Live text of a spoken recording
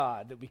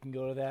God that we can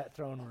go to that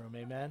throne room.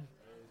 Amen.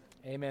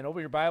 Amen. Open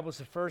your Bibles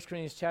to 1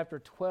 Corinthians chapter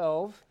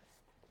 12.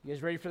 You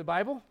guys ready for the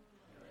Bible?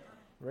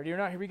 Ready or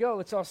not? Here we go.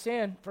 Let's all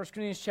stand. 1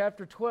 Corinthians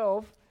chapter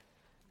 12.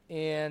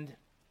 And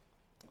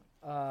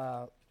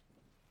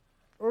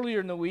earlier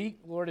in the week,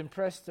 Lord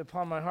impressed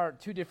upon my heart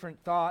two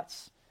different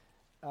thoughts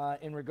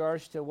in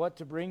regards to what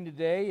to bring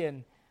today,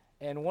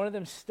 and one of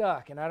them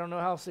stuck. And I don't know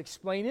how else to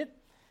explain it,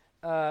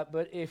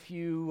 but if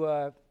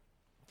you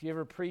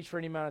ever preach for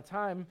any amount of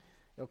time,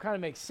 it'll kind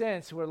of make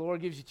sense where the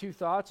Lord gives you two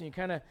thoughts, and you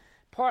kind of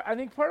I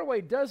think part of why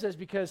He does this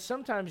because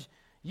sometimes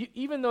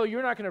even though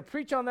you're not going to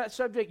preach on that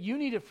subject, you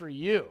need it for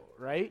you,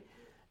 right?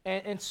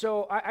 And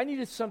so I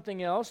needed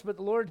something else, but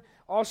the Lord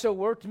also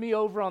worked me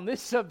over on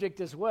this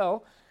subject as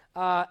well.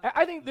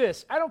 I think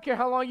this, I don't care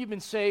how long you've been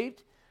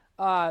saved,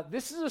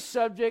 this is a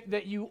subject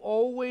that you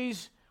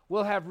always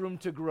will have room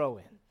to grow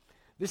in.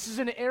 This is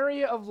an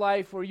area of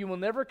life where you will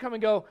never come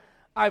and go,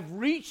 I've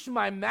reached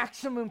my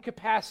maximum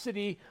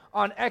capacity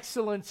on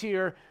excellence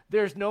here,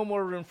 there's no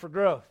more room for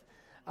growth.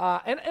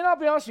 And I'll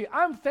be honest with you,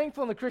 I'm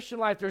thankful in the Christian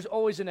life there's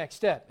always a next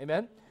step,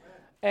 amen?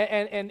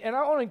 And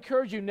I want to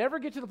encourage you, never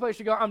get to the place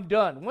you go, I'm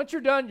done. Once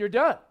you're done,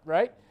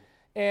 right?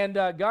 And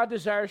God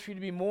desires for you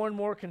to be more and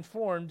more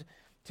conformed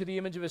to the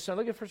image of His Son.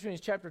 Look at 1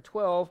 Corinthians chapter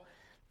 12,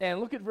 and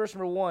look at verse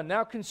number 1.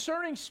 Now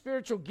concerning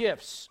spiritual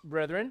gifts,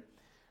 brethren,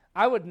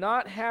 I would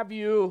not have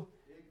you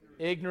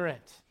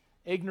ignorant.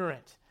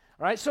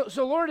 All right,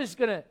 so Lord is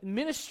going to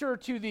minister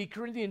to the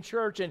Corinthian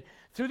church, and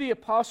through the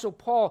Apostle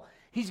Paul,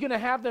 He's going to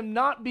have them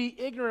not be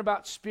ignorant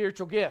about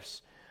spiritual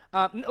gifts.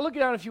 Look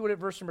down, if you would, at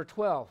verse number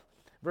 12.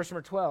 Verse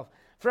number 12.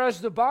 For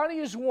as the body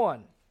is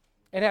one,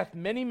 and hath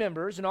many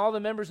members, and all the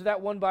members of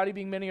that one body,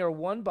 being many, are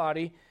one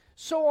body,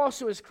 so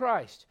also is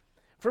Christ.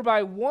 For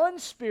by one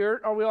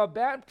Spirit are we all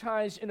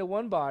baptized into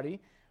one body,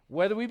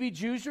 whether we be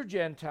Jews or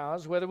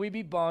Gentiles, whether we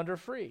be bond or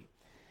free,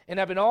 and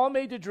have been all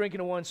made to drink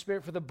into one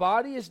Spirit. For the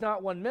body is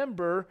not one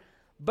member,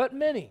 but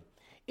many.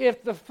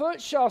 If the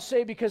foot shall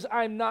say, because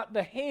I'm not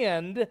the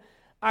hand,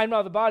 I'm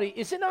not the body,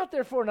 is it not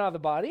therefore not the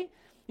body?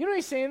 You know what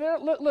he's saying there?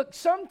 Look,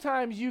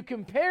 sometimes you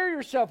compare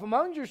yourself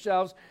among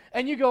yourselves,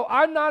 and you go,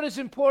 I'm not as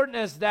important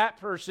as that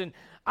person.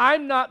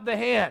 I'm not the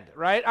hand,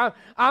 right?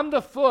 I'm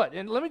the foot.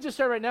 And let me just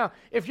say right now,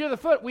 if you're the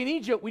foot, we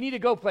need you. We need to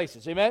go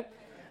places, amen?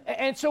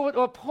 And so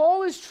what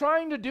Paul is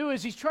trying to do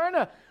is he's trying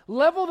to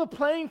level the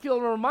playing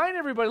field and remind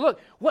everybody, look,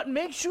 what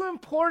makes you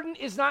important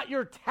is not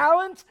your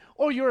talent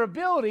or your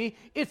ability.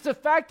 It's the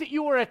fact that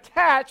you are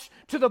attached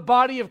to the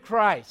body of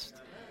Christ.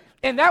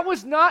 And that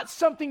was not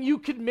something you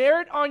could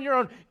merit on your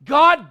own.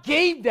 God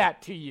gave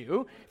that to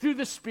you through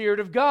the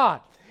Spirit of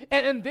God.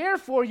 And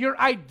therefore, your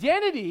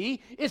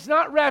identity is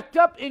not wrapped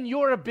up in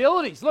your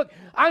abilities. Look,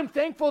 I'm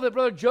thankful that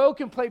Brother Joe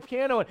can play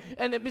piano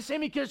and that Miss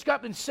Amy just got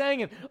up and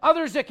sang, and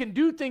others that can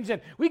do things.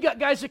 And we got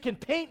guys that can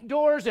paint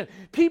doors, and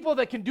people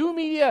that can do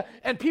media,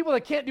 and people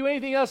that can't do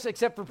anything else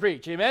except for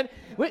preach. Amen?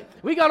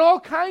 We got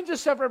all kinds of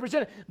stuff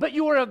represented. But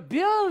your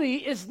ability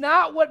is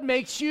not what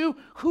makes you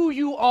who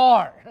you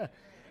are.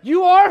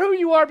 You are who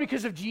you are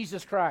because of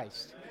Jesus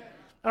Christ.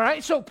 All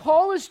right, so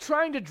Paul is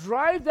trying to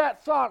drive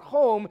that thought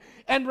home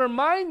and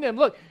remind them,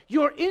 look,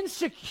 your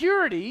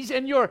insecurities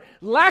and your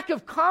lack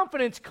of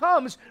confidence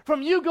comes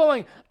from you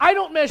going, I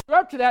don't measure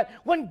up to that,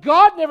 when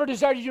God never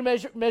desired you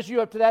to measure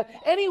you up to that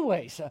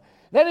anyways.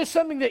 That is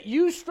something that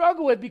you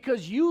struggle with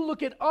because you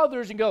look at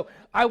others and go,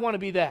 I want to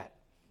be that.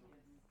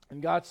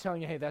 And God's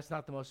telling you, hey, that's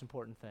not the most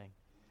important thing.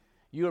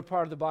 You are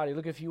part of the body.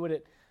 Look, if you would,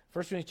 at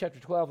 1 Corinthians chapter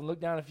 12, and look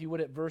down, if you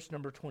would, at verse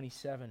number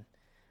 27.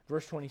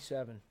 Verse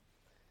 27.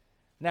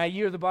 Now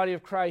ye are the body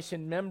of Christ,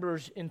 and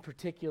members in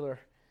particular.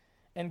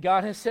 And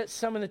God has set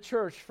some in the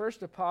church,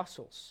 first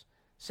apostles,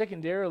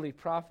 secondarily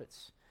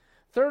prophets,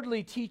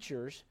 thirdly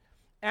teachers,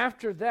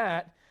 after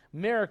that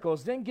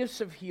miracles, then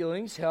gifts of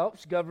healings,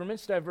 helps,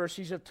 governments,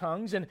 diversities of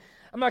tongues. And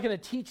I'm not going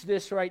to teach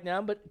this right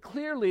now, but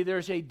clearly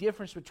there's a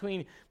difference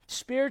between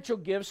spiritual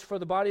gifts for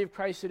the body of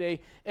Christ today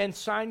and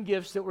sign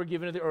gifts that were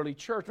given to the early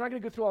church. I'm not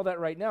going to go through all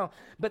that right now,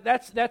 but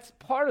that's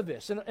part of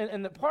this.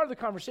 And the part of the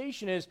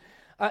conversation is,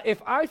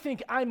 if I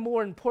think I'm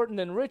more important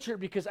than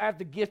Richard because I have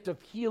the gift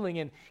of healing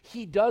and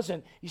he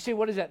doesn't, you say,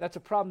 what is that? That's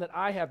a problem that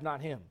I have,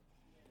 not him.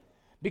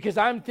 Because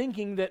I'm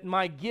thinking that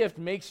my gift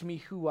makes me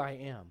who I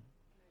am.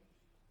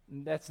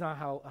 And that's not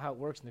how it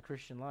works in the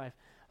Christian life.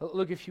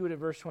 Look, if you would, at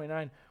verse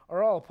 29.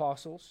 Are all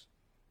apostles?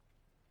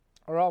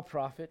 Are all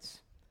prophets?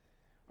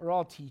 Are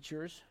all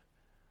teachers?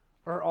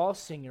 Are all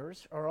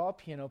singers? Are all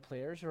piano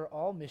players? Are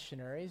all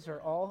missionaries?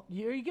 Are all,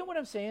 you get what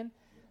I'm saying?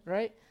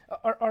 Right?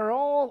 Are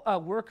all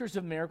workers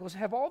of miracles?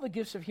 Have all the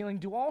gifts of healing?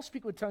 Do all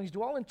speak with tongues?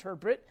 Do all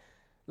interpret?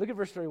 Look at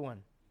verse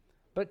 31.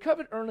 But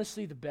covet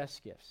earnestly the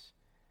best gifts.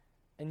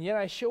 And yet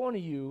I show unto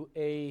you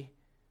a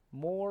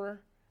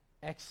more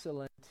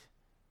excellent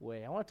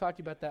way. I want to talk to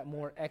you about that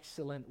more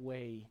excellent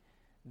way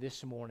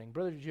this morning.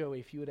 Brother Joey,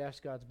 if you would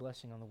ask God's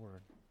blessing on the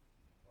word.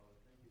 Father,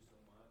 thank you so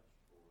much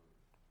for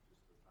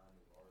just the time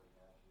we've already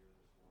had here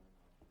this morning.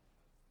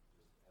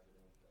 Just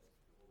evident that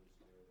the Holy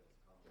Spirit has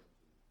come to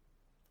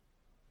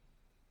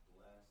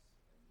bless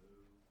and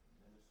move and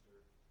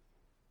minister.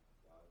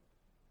 God,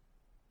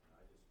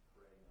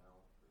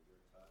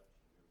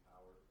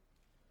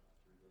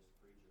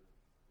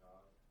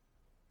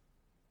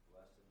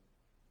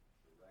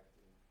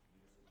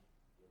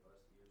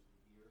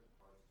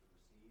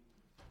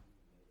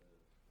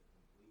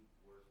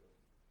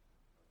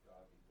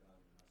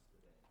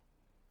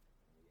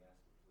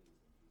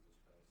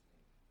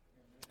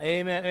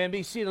 Amen. And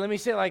be seated. Let me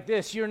say it like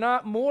this. You're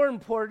not more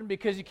important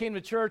because you came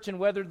to church and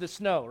weathered the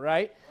snow,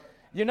 right?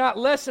 You're not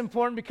less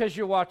important because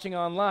you're watching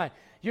online.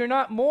 You're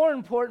not more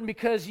important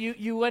because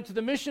you went to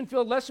the mission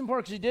field, less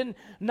important because you didn't.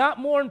 Not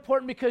more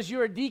important because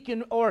you're a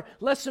deacon, or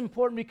less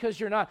important because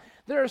you're not.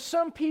 There are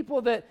some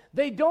people that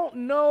they don't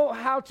know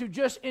how to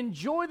just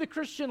enjoy the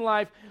Christian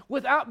life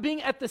without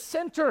being at the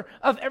center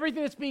of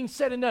everything that's being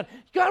said and done.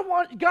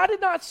 God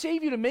did not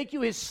save you to make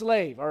you his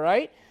slave, all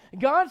right?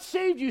 God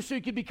saved you so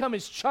you could become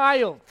his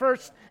child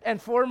first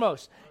and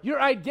foremost. Your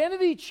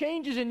identity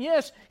changes, and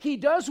yes, he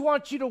does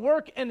want you to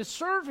work and to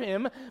serve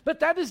him,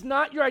 but that is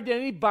not your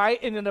identity by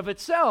in and of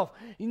itself.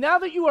 Now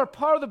that you are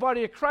part of the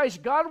body of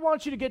Christ, God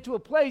wants you to get to a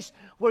place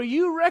where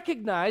you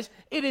recognize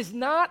it is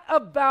not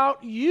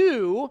about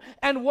you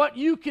and what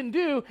you can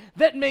do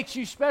that makes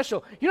you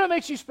special. You know what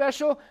makes you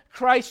special?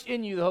 Christ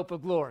in you, the hope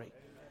of glory.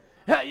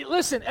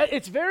 Listen,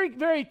 it's very,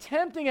 very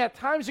tempting at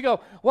times to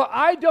go, well,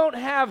 I don't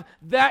have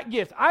that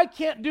gift. I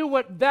can't do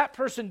what that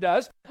person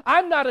does.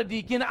 I'm not a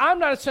deacon. I'm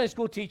not a Sunday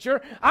school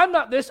teacher. I'm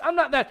not this. I'm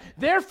not that.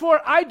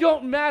 Therefore, I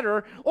don't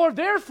matter. Or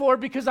therefore,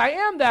 because I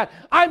am that,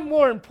 I'm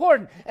more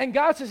important. And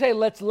God says, hey,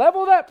 let's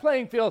level that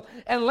playing field.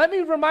 And let me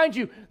remind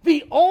you,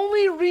 the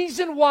only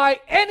reason why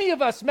any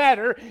of us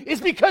matter is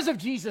because of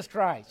Jesus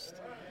Christ.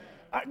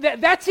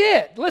 That's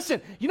it.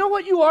 Listen, you know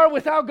what you are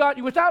without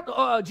God?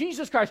 Without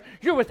Jesus Christ,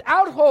 you're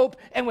without hope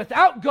and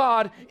without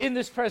God in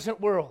this present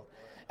world.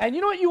 And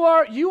you know what you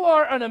are? You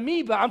are an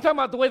amoeba. I'm talking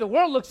about the way the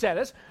world looks at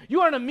us.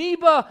 You are an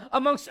amoeba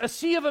amongst a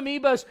sea of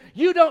amoebas.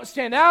 You don't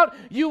stand out.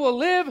 You will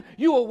live.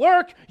 You will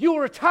work. You will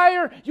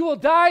retire. You will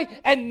die.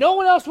 And no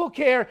one else will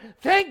care.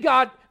 Thank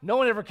God, no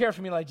one ever cared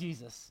for me like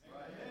Jesus.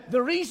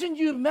 The reason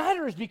you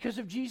matter is because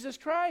of Jesus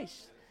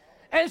Christ.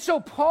 And so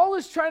Paul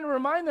is trying to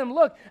remind them,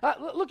 look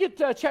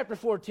at chapter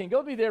 14.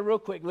 Go be there real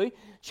quickly.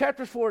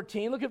 Chapter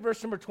 14, look at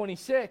verse number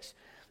 26.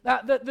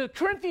 The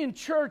Corinthian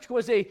church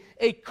was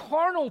a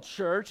carnal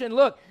church. And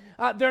look,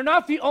 they're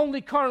not the only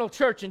carnal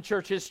church in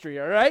church history,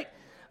 all right?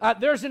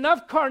 There's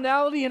enough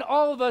carnality in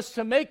all of us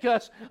to make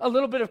us a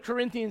little bit of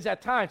Corinthians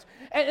at times.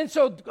 And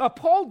so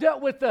Paul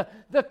dealt with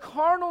the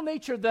carnal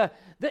nature, the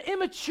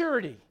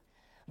immaturity,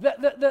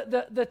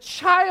 the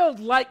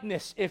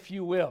childlikeness, if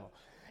you will.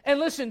 And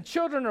listen,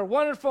 children are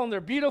wonderful and they're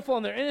beautiful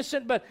and they're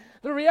innocent, but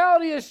the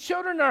reality is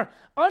children are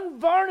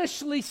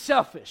unvarnishedly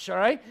selfish, all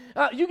right?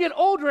 You get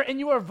older and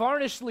you are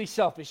varnishedly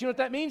selfish. You know what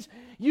that means?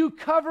 You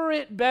cover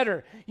it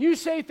better. You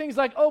say things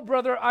like, oh,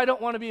 brother, I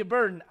don't want to be a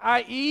burden,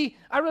 i.e.,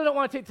 I really don't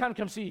want to take time to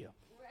come see you.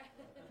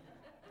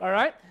 All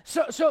right?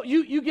 So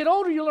you get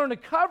older, you learn to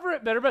cover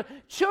it better, but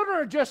children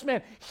are just,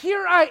 man,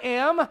 here I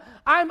am.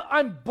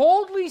 I'm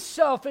boldly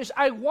selfish.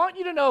 I want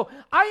you to know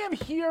I am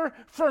here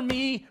for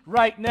me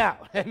right now.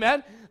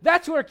 Amen?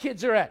 That's where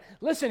kids are at.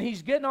 Listen,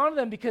 he's getting on to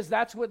them because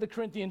that's what the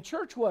Corinthian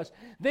church was.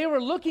 They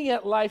were looking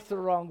at life the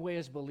wrong way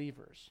as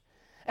believers.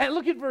 And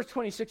look at verse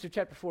 26 of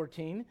chapter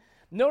 14.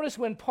 Notice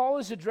when Paul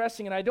is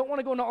addressing, and I don't want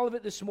to go into all of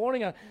it this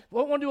morning. I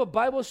don't want to do a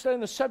Bible study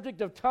on the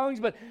subject of tongues,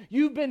 but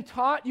you've been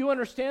taught, you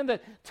understand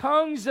that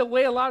tongues, the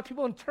way a lot of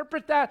people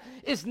interpret that,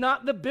 is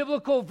not the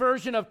biblical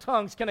version of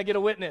tongues. Can I get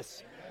a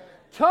witness?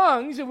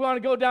 Tongues, if we want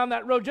to go down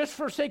that road, just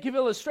for sake of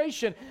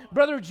illustration,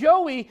 Brother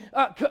Joey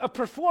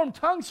performed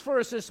tongues for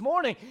us this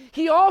morning.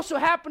 He also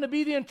happened to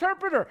be the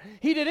interpreter.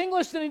 He did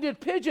English, then he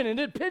did Pidgin, and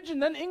did Pidgin,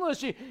 then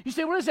English. You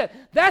say, what is that?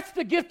 That's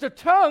the gift of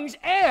tongues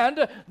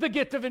and the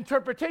gift of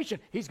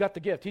interpretation. He's got the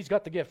gift. He's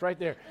got the gift right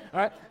there.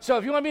 All right? So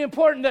if you want to be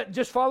important,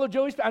 just follow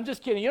Joey's. I'm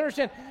just kidding. You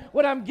understand?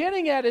 What I'm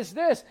getting at is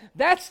this.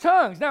 That's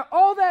tongues. Now,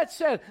 all that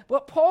said,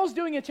 what Paul's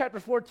doing in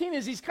chapter 14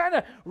 is he's kind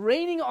of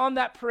raining on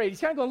that parade.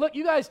 He's kind of going, look,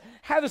 you guys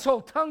have this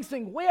whole tongues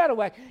thing way out of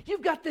whack.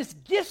 You've got this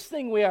gifts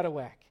thing way out of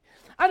whack.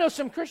 I know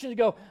some Christians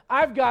go,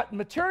 I've got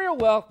material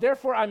wealth,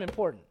 therefore I'm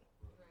important.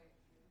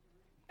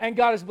 And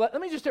God has blessed.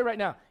 Let me just say right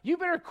now, you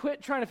better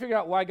quit trying to figure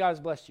out why God has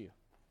blessed you.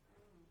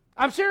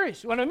 I'm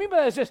serious. What I mean by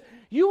that is this.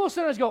 You will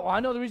sometimes go, oh, I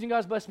know the reason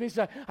God's blessed me is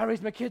that I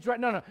raised my kids right.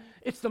 No.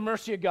 It's the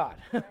mercy of God.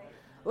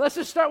 Let's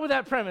just start with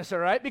that premise, all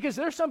right? Because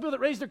there's some people that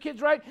raise their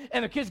kids right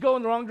and their kids go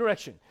in the wrong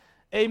direction.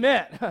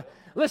 Amen.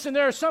 Listen,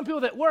 there are some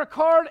people that work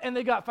hard and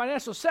they got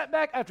financial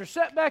setback after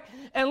setback.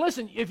 And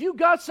listen, if you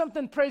got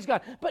something, praise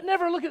God. But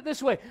never look at it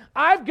this way.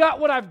 I've got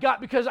what I've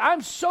got because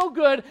I'm so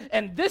good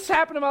and this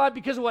happened in my life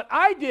because of what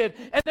I did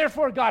and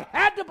therefore God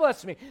had to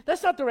bless me.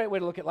 That's not the right way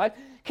to look at life.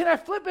 Can I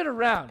flip it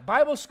around?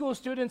 Bible school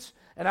students,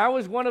 and I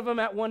was one of them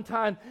at one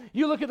time,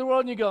 you look at the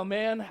world and you go,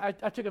 man, I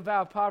took a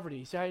vow of poverty.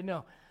 You say, I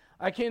know.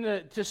 I came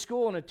to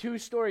school in a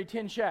 2-story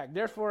tin shack.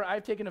 Therefore,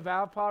 I've taken a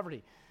vow of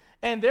poverty.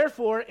 And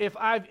therefore,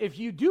 if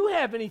you do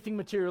have anything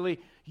materially,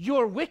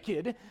 you're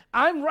wicked.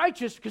 I'm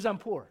righteous because I'm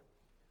poor.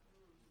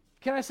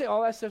 Can I say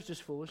all that stuff's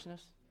just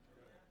foolishness?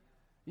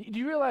 Do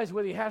you realize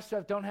whether you have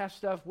stuff, don't have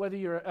stuff, whether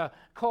you're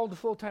called to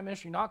full-time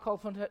ministry, not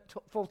called to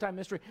full-time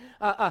ministry,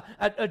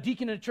 a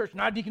deacon in a church,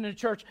 not a deacon in a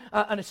church,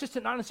 an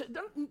assistant, not an assistant,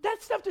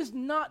 that stuff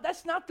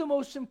that's not the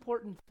most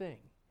important thing.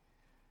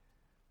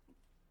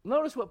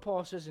 Notice what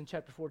Paul says in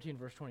chapter 14,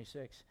 verse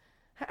 26.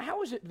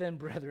 How is it then,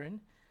 brethren,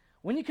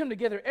 when you come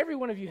together, every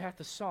one of you hath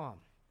a psalm,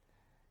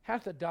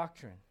 hath the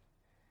doctrine,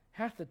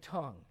 hath the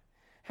tongue,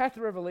 hath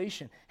the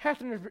revelation, hath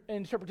the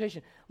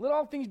interpretation. Let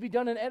all things be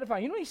done and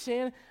edifying. You know what he's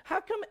saying?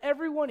 How come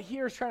everyone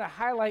here is trying to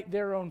highlight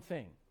their own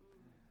thing?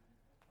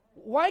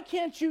 Why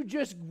can't you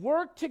just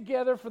work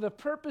together for the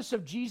purpose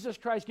of Jesus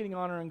Christ getting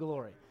honor and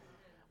glory?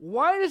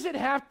 Why does it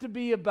have to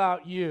be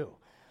about you?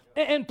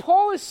 And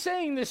Paul is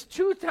saying this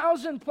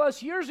 2,000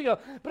 plus years ago,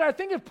 but I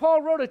think if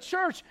Paul wrote a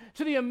letter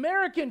to the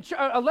American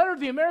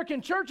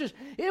churches,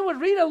 it would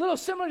read a little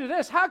similar to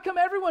this. How come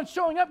everyone's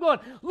showing up going,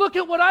 look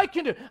at what I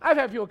can do? I've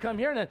had people come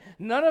here, and then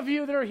none of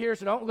you that are here,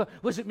 so don't go,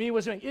 was it me,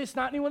 was it me? It's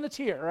not anyone that's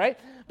here, right?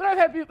 But I've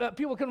had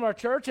people come to our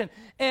church and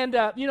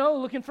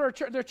looking for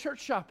their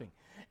church shopping.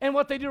 And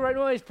what they do right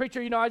away is,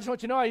 preacher, I just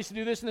want you to know I used to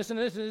do this and this and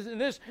this and this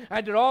and this. I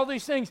did all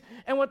these things.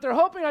 And what they're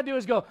hoping I do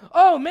is go,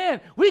 oh,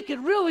 man, we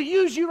could really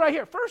use you right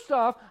here. First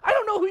off, I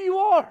don't know who you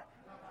are.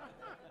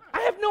 I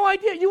have no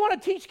idea. You want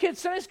to teach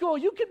kids Sunday school?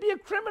 You could be a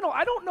criminal.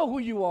 I don't know who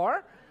you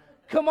are.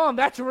 Come on,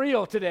 that's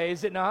real today,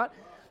 is it not?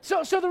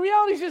 So the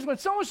reality is when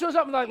someone shows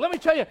up and like, let me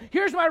tell you,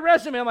 here's my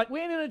resume. I'm like, we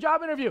ain't in a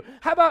job interview.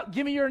 How about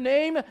give me your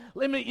name,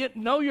 let me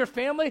know your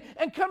family,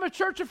 and come to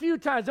church a few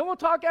times. Then we'll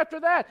talk after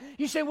that.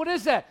 You say, what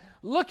is that?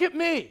 Look at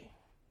me.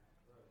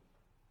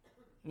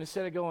 And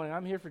instead of going,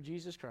 I'm here for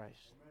Jesus Christ.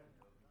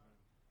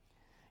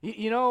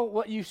 You know,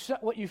 what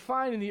you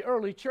find in the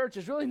early church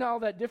is really not all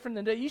that different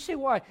than today. You say,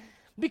 why?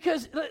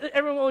 Because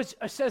everyone always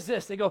says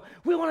this. They go,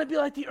 we want to be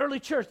like the early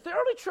church. The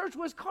early church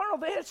was carnal.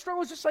 They had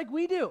struggles just like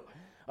we do.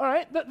 All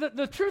right?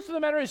 The truth of the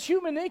matter is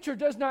human nature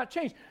does not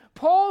change.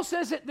 Paul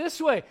says it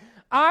this way.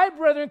 I,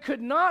 brethren,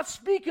 could not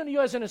speak unto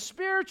you as unto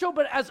spiritual,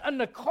 but as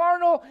unto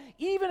carnal,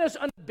 even as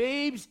unto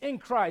babes in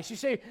Christ. You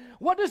say,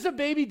 what does a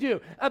baby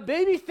do? A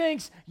baby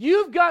thinks,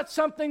 you've got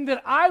something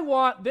that I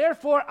want,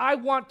 therefore I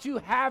want to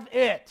have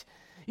it.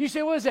 You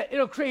say, what is that?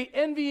 It'll create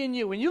envy in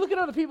you. When you look at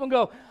other people and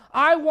go,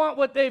 I want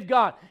what they've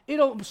got,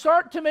 it'll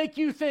start to make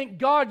you think,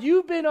 God,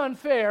 you've been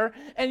unfair,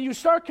 and you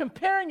start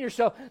comparing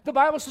yourself. The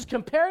Bible says,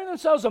 comparing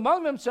themselves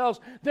among themselves,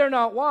 they're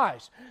not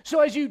wise. So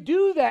as you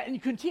do that and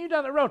you continue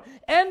down the road,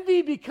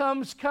 envy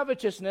becomes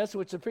covetousness,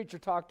 which the preacher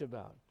talked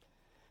about.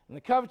 And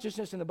the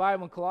covetousness in the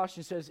Bible in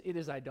Colossians says it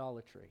is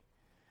idolatry.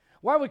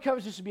 Why would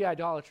covetousness be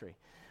idolatry?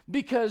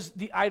 Because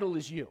the idol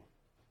is you.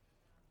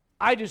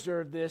 I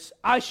deserve this.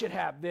 I should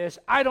have this.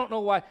 I don't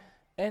know why.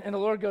 And the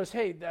Lord goes,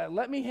 hey,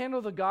 let me handle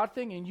the God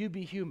thing and you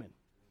be human.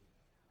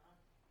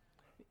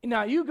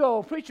 Now you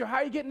go, preacher, how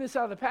are you getting this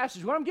out of the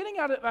passage? What I'm getting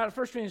out of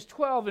 1 Corinthians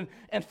 12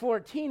 and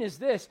 14 is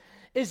this,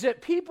 is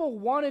that people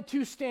wanted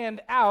to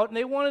stand out and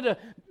they wanted to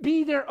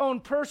be their own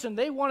person.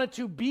 They wanted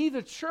to be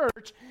the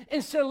church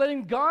instead of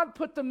letting God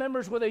put the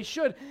members where they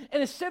should.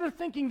 And instead of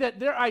thinking that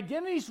their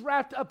identity is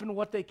wrapped up in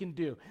what they can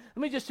do.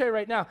 Let me just tell you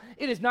right now,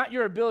 it is not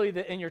your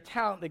ability and your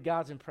talent that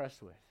God's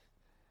impressed with.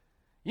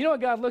 You know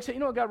what God looks at? You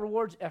know what God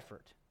rewards?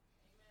 Effort.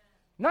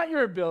 Not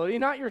your ability,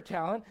 not your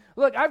talent.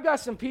 Look, I've got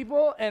some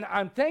people, and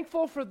I'm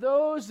thankful for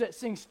those that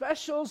sing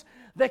specials,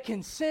 that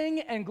can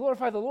sing and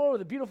glorify the Lord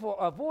with a beautiful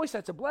voice.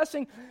 That's a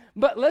blessing.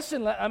 But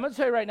listen, I'm going to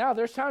tell you right now,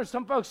 there's times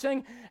some folks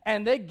sing,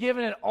 and they've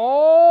given it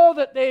all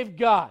that they've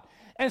got.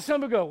 And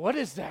some people go, what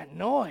is that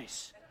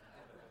noise?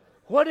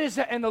 What is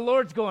that? And the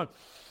Lord's going,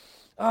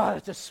 oh,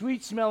 that's a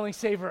sweet-smelling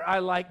savor. I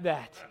like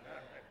that.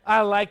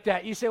 I like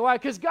that. You say, why?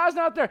 Because God's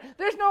not there.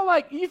 There's no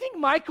you think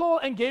Michael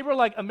and Gabriel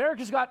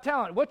America's Got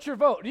Talent. What's your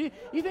vote?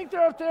 You think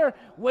they're up there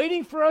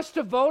waiting for us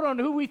to vote on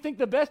who we think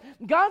the best?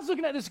 God's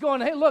looking at this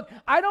going, hey, look,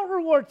 I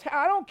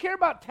don't care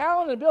about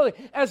talent and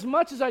ability as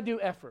much as I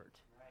do effort.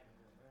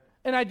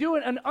 And I do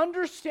an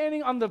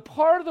understanding on the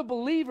part of the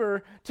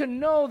believer to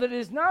know that it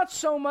is not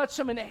so much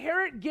some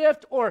inherent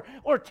gift or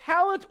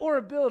talent or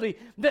ability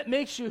that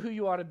makes you who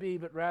you ought to be,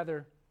 but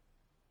rather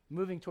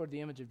moving toward the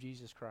image of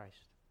Jesus Christ.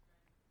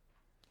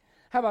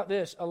 How about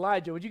this?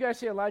 Elijah. Would you guys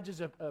say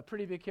Elijah's a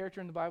pretty big character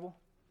in the Bible?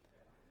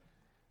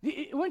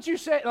 Wouldn't you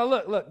say, now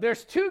look,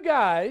 there's two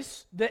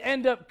guys that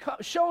end up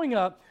showing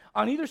up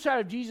on either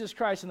side of Jesus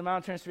Christ in the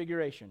Mount of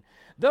Transfiguration.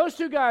 Those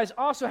two guys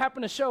also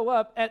happen to show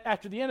up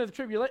after the end of the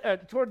tribulation,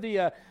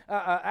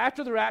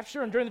 after the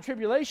rapture and during the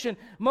tribulation.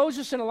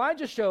 Moses and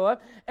Elijah show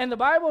up, and the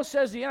Bible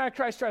says the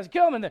Antichrist tries to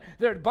kill them, and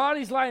their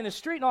bodies lie in the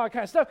street and all that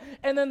kind of stuff,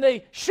 and then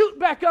they shoot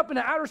back up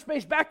into outer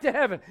space, back to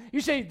heaven. You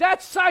say,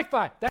 that's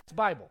sci-fi. That's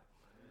Bible.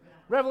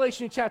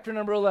 Revelation chapter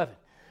number 11.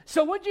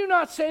 So would you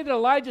not say that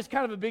Elijah's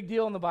kind of a big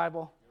deal in the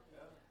Bible?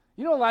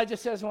 You know Elijah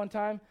says one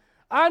time,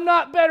 I'm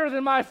not better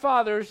than my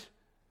fathers.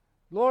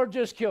 Lord,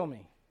 just kill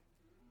me.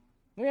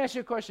 Let me ask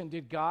you a question.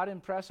 Did God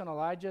impress on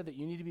Elijah that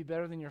you need to be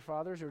better than your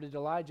fathers, or did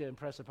Elijah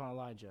impress upon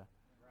Elijah?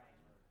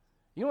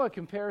 You know what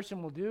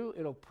comparison will do?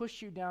 It'll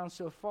push you down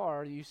so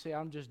far that you say,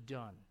 I'm just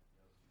done.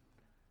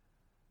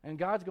 And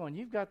God's going,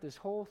 you've got this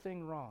whole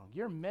thing wrong.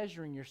 You're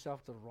measuring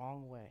yourself the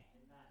wrong way.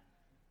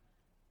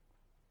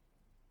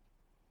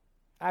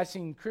 I've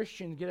seen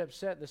Christians get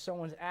upset that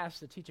someone's asked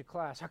to teach a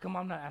class. How come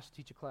I'm not asked to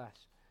teach a class?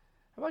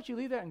 How about you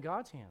leave that in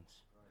God's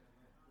hands?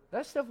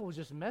 That stuff will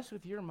just mess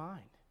with your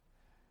mind.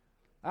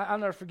 I'll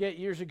never forget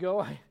years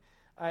ago,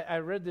 I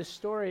read this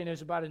story, and it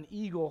was about an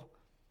eagle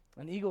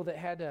that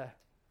had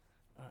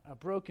a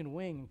broken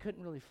wing and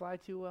couldn't really fly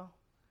too well.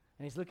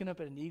 And he's looking up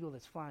at an eagle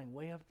that's flying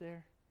way up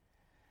there.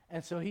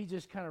 And so he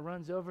just kind of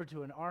runs over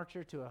to an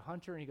archer, to a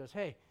hunter, and he goes,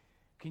 hey,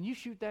 can you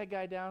shoot that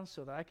guy down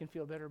so that I can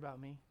feel better about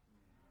me?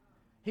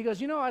 He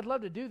goes, I'd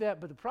love to do that,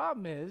 but the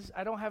problem is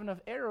I don't have enough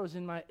arrows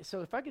in my,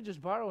 so if I could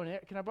just borrow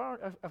can I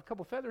borrow a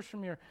couple feathers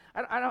from your,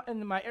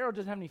 and my arrow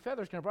doesn't have any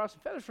feathers, can I borrow some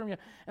feathers from you?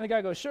 And the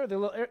guy goes, sure. The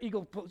little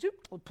eagle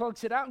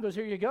plugs it out and goes,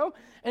 here you go.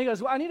 And he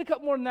goes, well, I need a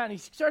couple more than that. And he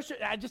starts,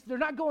 they're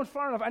not going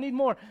far enough. I need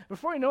more.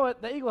 Before you know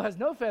it, the eagle has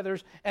no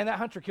feathers, and that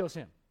hunter kills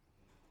him.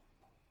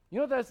 You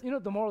know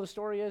what the moral of the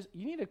story is?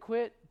 You need to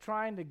quit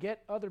trying to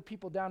get other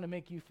people down to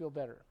make you feel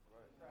better.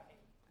 Right.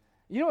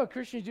 You know what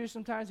Christians do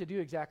sometimes? They do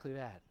exactly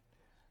that.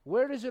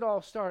 Where does it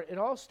all start? It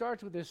all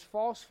starts with this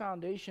false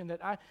foundation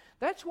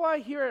that's why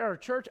here at our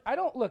church,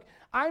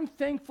 I'm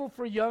thankful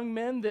for young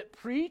men that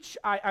preach.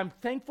 I'm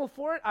thankful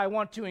for it. I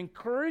want to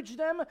encourage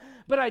them,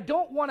 but I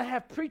don't want to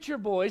have preacher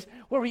boys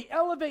where we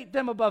elevate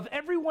them above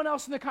everyone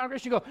else in the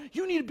congregation and go,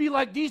 you need to be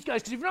like these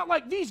guys, because if you're not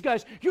like these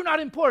guys, you're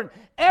not important.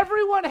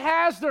 Everyone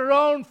has their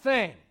own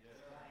thing.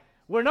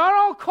 We're not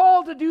all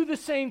called to do the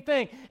same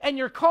thing, and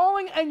your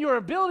calling and your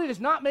ability does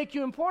not make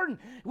you important.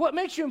 What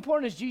makes you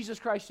important is Jesus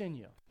Christ in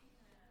you.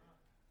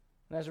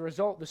 And as a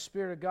result, the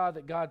Spirit of God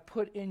that God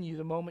put in you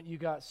the moment you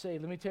got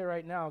saved. Let me tell you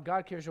right now,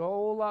 God cares a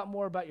whole lot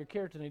more about your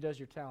character than he does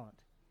your talent.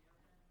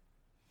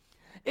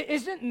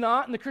 Is it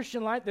not in the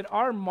Christian life that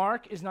our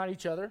mark is not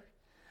each other?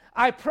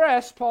 I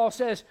press, Paul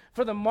says,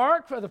 for the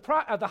mark of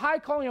the high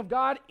calling of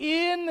God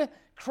in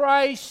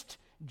Christ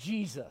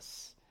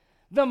Jesus.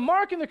 The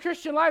mark in the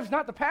Christian life is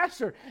not the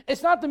pastor.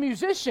 It's not the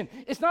musician.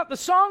 It's not the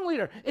song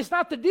leader. It's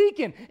not the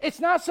deacon. It's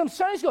not some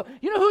Sunday school.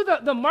 You know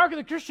who the mark of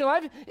the Christian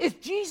life is?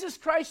 It's Jesus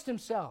Christ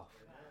himself.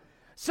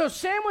 So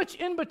sandwich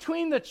in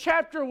between the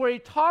chapter where he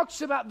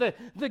talks about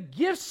the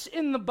gifts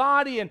in the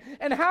body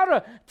and how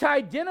to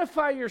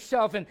identify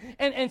yourself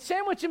and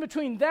sandwich in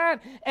between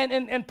that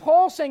and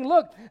Paul saying,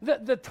 look,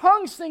 the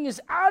tongues thing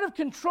is out of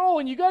control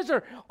and you guys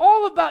are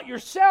all about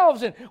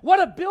yourselves and what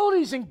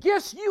abilities and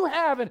gifts you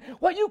have and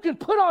what you can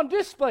put on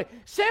display.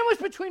 Sandwich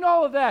between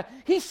all of that,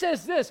 he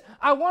says this,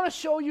 I want to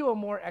show you a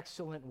more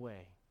excellent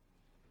way.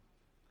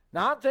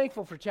 Now I'm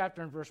thankful for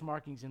chapter and verse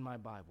markings in my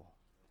Bible.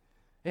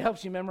 It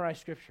helps you memorize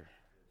Scripture.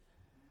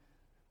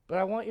 But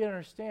I want you to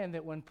understand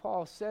that when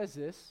Paul says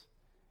this,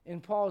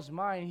 in Paul's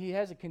mind, he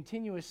has a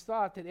continuous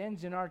thought that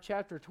ends in our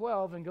chapter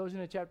 12 and goes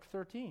into chapter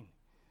 13.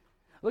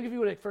 Look, if you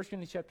would, at 1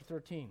 Corinthians chapter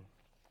 13.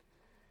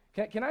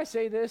 Can I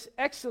say this?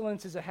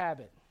 Excellence is a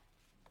habit.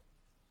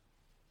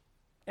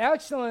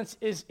 Excellence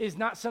is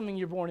not something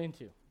you're born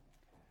into.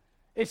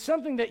 It's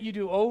something that you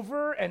do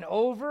over and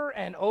over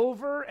and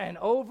over and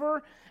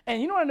over.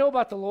 And you know what I know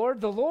about the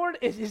Lord? The Lord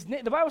is his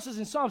name. The Bible says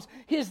in Psalms,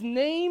 his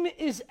name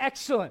is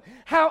excellent.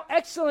 How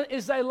excellent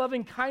is thy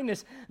loving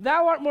kindness.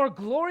 Thou art more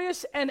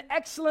glorious and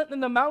excellent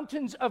than the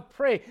mountains of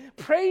prey.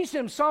 Praise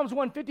him, Psalms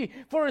 150,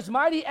 for his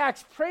mighty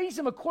acts. Praise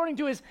him according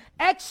to his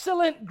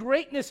excellent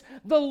greatness.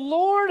 The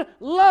Lord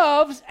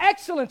loves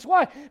excellence.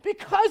 Why?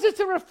 Because it's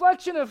a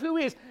reflection of who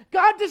he is.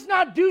 God does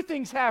not do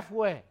things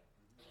halfway.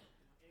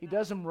 He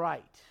does them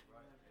right.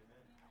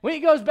 When he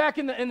goes back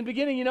in the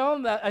beginning,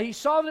 he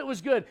saw that it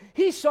was good.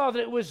 He saw that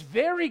it was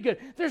very good.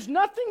 There's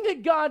nothing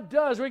that God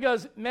does where he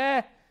goes,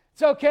 meh,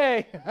 it's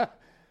okay.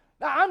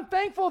 I'm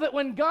thankful that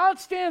when God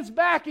stands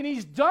back and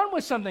he's done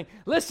with something,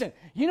 listen,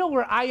 you know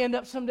where I end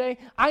up someday?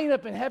 I end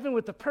up in heaven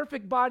with the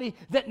perfect body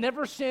that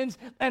never sins,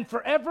 and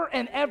forever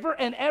and ever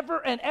and ever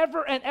and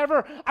ever and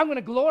ever, I'm going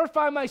to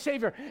glorify my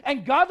Savior.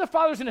 And God the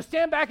Father is going to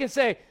stand back and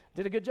say,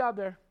 did a good job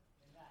there.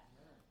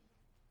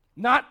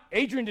 Not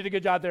Adrian did a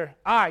good job there.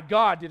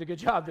 God did a good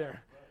job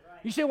there.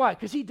 You say why?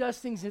 Because he does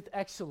things with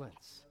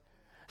excellence.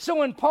 So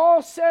when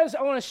Paul says,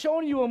 I want to show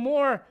you a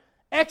more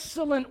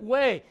excellent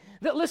way,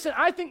 that listen,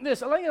 I think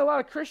a lot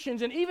of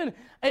Christians, and even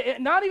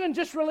not even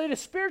just related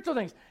to spiritual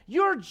things,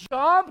 your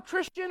job,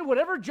 Christian,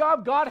 whatever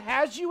job God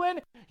has you in,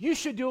 you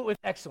should do it with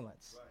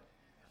excellence. Right.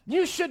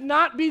 You should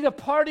not be the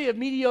party of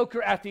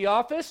mediocre at the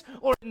office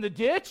or in the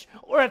ditch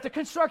or at the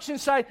construction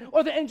site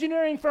or the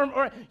engineering firm.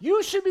 Or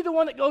you should be the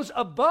one that goes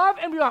above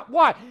and beyond.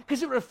 Why?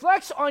 Because it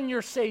reflects on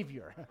your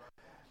Savior.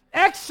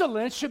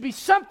 Excellence should be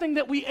something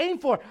that we aim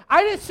for.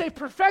 I didn't say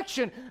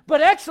perfection, but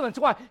excellence.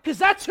 Why? Because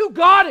that's who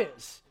God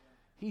is.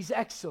 He's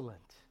excellent.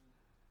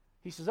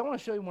 He says, I want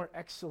to show you a more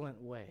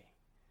excellent way.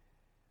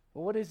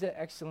 Well, what is that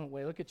excellent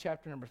way? Look at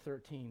chapter number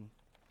 13.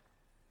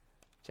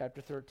 Chapter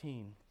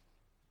 13.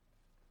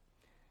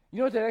 You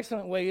know what that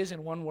excellent way is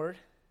in one word?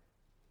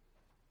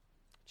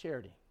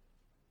 Charity.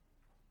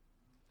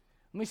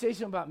 Let me say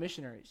something about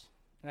missionaries,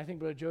 and I think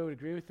Brother Joe would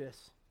agree with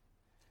this.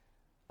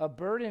 A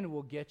burden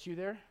will get you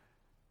there.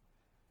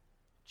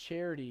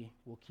 Charity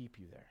will keep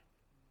you there.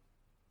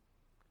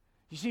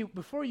 You see,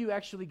 before you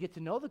actually get to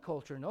know the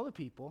culture, know the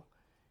people,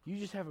 you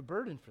just have a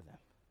burden for them.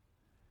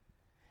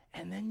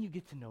 And then you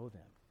get to know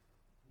them.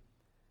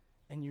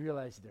 And you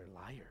realize they're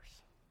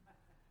liars.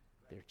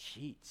 They're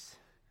cheats.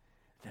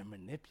 They're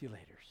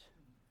manipulators.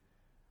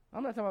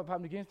 I'm not talking about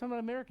Papua New Guineans, I'm talking about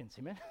Americans,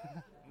 amen?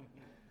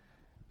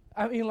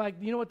 I mean,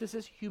 you know what this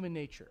is? Human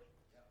nature.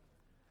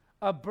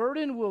 A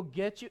burden will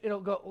get you.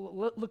 It'll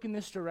go, look in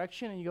this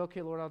direction, and you go,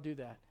 okay, Lord, I'll do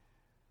that.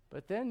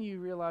 But then you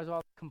realize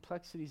all the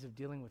complexities of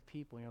dealing with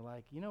people, and you're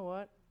like, you know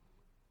what?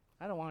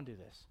 I don't want to do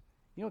this.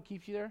 You know what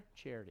keeps you there?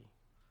 Charity.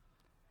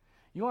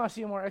 You want to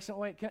see a more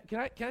excellent way? Can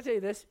I tell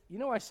you this? You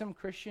know why some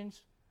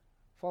Christians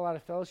fall out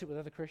of fellowship with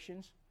other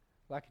Christians?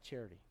 Lack of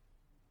charity.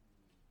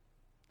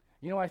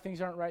 You know why things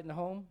aren't right in the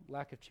home?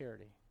 Lack of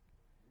charity.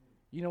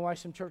 You know why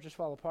some churches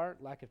fall apart?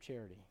 Lack of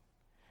charity.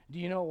 Do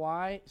you know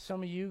why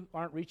some of you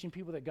aren't reaching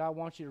people that God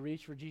wants you to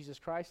reach for Jesus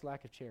Christ?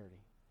 Lack of charity.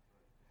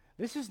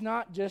 This is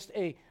not just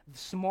a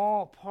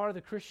small part of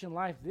the Christian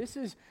life. This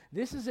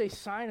is a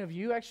sign of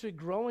you actually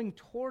growing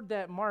toward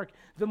that mark,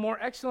 the more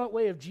excellent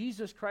way of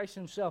Jesus Christ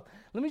himself.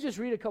 Let me just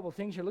read a couple of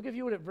things here. Look, if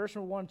you would, at verse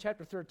 1,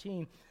 chapter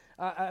 13.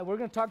 We're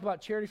going to talk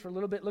about charity for a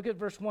little bit. Look at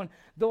verse 1.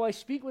 Though I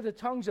speak with the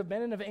tongues of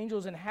men and of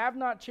angels and have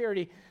not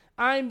charity,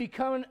 I am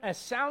becoming a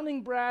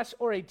sounding brass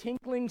or a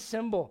tinkling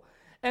cymbal.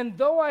 And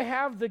though I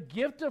have the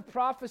gift of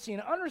prophecy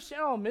and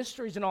understand all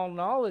mysteries and all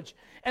knowledge,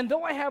 and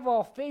though I have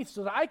all faith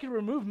so that I can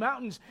remove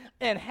mountains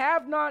and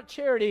have not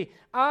charity,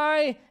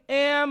 I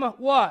am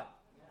what?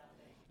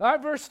 All right,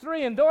 verse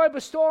 3, and though I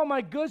bestow all my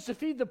goods to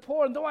feed the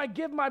poor, and though I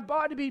give my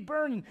body to be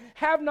burned and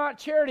have not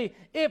charity,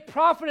 it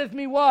profiteth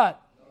me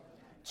what?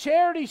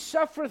 Charity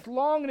suffereth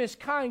long and is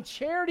kind.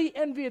 Charity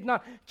envieth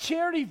not.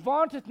 Charity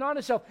vaunteth not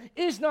itself,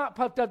 is not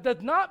puffed up,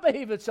 doth not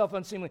behave itself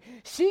unseemly,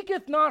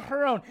 seeketh not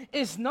her own,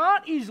 is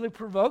not easily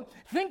provoked,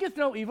 thinketh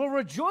no evil,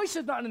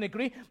 rejoiceth not in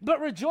iniquity, but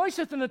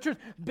rejoiceth in the truth,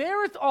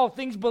 beareth all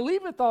things,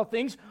 believeth all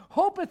things,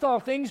 hopeth all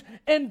things,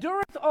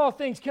 endureth all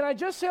things. Can I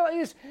just say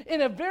this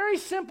in a very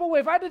simple way?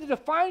 If I had to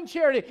define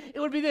charity, it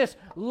would be this: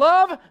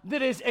 love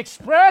that is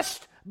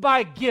expressed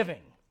by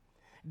giving.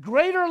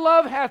 Greater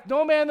love hath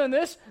no man than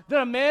this,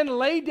 that a man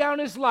lay down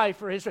his life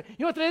for his friend.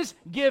 You know what that is?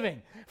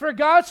 Giving. For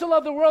God so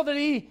loved the world that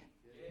he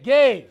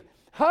gave.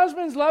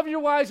 Husbands, love your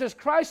wives as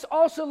Christ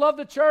also loved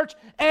the church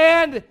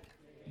and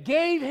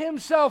gave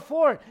himself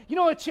for it. You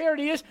know what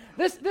charity is?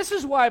 This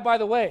is why, by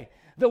the way,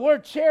 the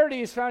word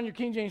charity is found in your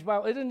King James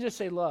Bible. It doesn't just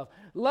say love.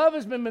 Love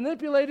has been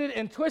manipulated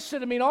and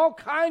twisted to mean all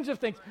kinds of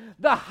things.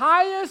 The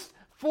highest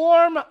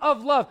form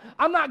of love.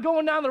 I'm not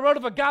going down the road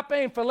of agape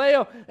and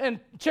phileo and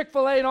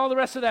Chick-fil-A and all the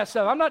rest of that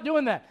stuff. I'm not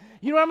doing that.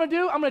 You know what I'm going to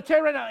do? I'm going to tell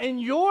you right now, in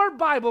your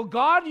Bible,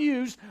 God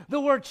used the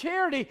word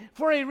charity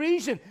for a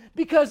reason.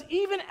 Because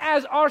even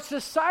as our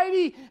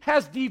society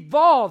has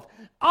devolved,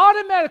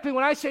 automatically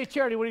when I say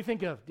charity, what do you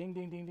think of? Ding,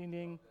 ding, ding, ding,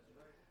 ding.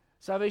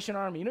 Salvation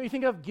Army. You know what you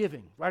think of?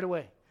 Giving, right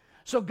away.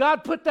 So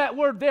God put that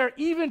word there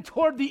even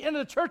toward the end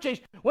of the church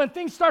age. When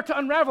things start to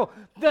unravel,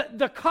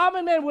 the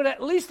common man would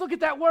at least look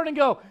at that word and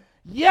go,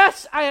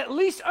 yes, I at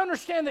least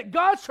understand that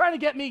God's trying to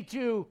get me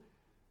to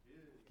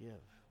give.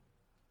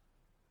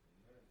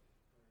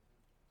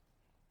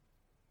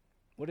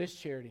 What is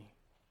charity?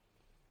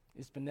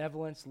 It's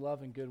benevolence,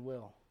 love, and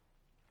goodwill.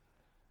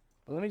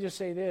 But let me just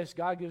say this.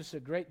 God gives us a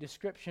great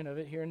description of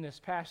it here in this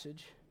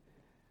passage.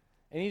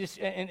 And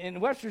in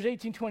Webster's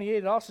 1828,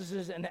 it also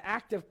says an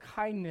act of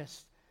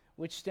kindness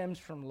which stems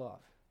from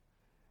love.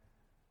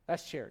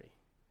 That's charity.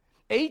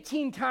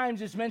 18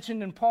 times is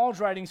mentioned in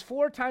Paul's writings,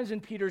 4 times in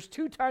Peter's,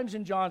 2 times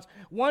in John's,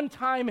 1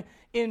 time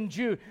in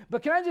Jude.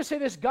 But can I just say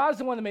this? God's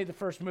the one that made the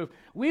first move.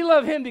 We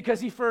love him because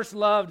he first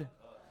loved.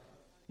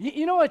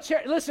 You know what?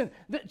 Listen,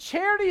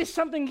 charity is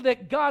something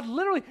that God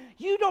literally,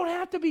 you don't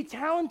have to be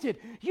talented.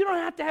 You don't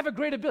have to have a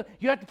great ability.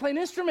 You have to play an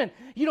instrument.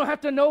 You don't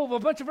have to know a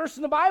bunch of verses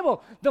in the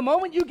Bible. The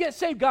moment you get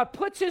saved, God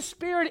puts his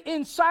Spirit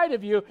inside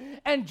of you.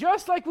 And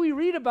just like we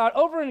read about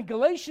over in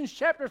Galatians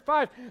chapter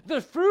 5,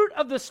 the fruit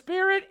of the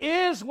Spirit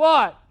is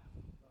what?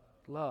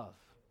 Love.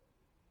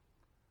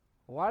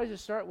 Why does it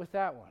start with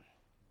that one?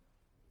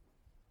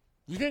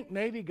 You think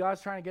maybe God's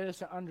trying to get us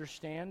to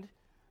understand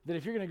that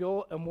if you're going to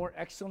go a more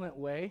excellent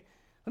way,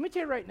 let me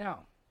tell you right now,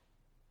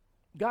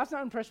 God's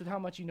not impressed with how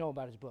much you know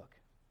about his book.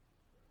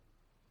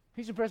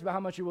 He's impressed by how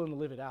much you're willing to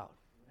live it out.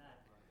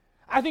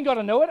 I think you ought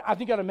to know it. I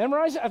think you ought to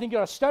memorize it. I think you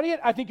ought to study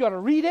it. I think you ought to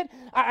read it.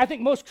 I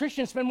think most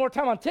Christians spend more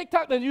time on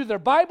TikTok than they do their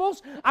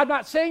Bibles. I'm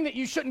not saying that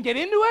you shouldn't get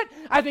into it.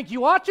 I think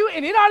you ought to,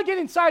 and it ought to get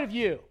inside of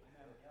you.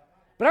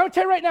 But I'm going to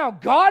tell you right now,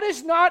 God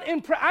is not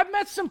impressed. I've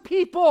met some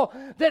people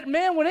that,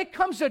 man, when it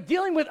comes to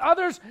dealing with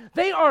others,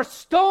 they are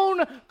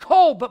stone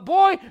cold. But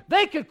boy,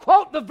 they could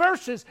quote the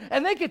verses,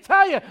 and they could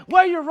tell you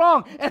where you're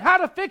wrong and how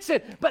to fix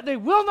it. But they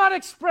will not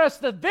express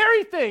the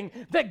very thing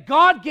that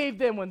God gave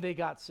them when they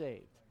got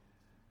saved.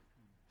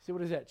 See,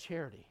 what is that?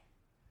 Charity.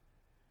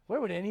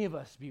 Where would any of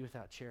us be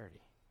without charity?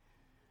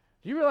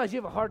 Do you realize you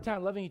have a hard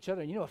time loving each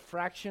other, and you know a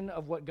fraction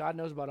of what God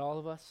knows about all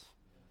of us?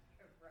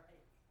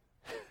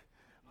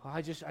 Well,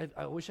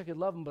 I wish I could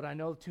love him, but I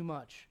know too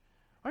much.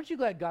 Aren't you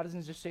glad God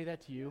doesn't just say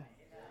that to you?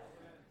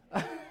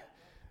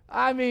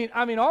 I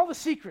mean, all the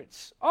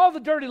secrets, all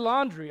the dirty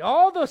laundry,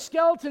 all the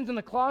skeletons in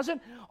the closet,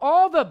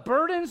 all the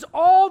burdens,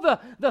 all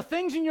the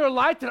things in your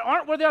life that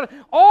aren't where they are,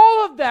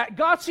 all of that,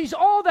 God sees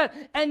all that,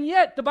 and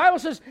yet the Bible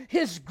says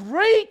his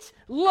great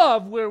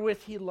love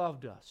wherewith he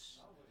loved us.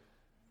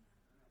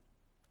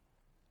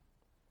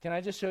 Can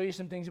I just show you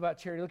some things about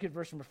charity? Look at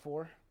verse number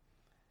 4.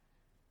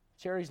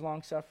 Charity's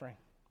long-suffering.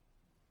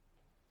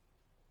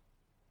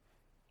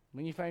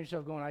 When you find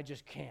yourself going, I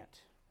just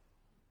can't.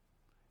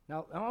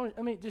 Now,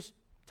 just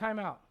time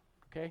out,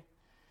 okay?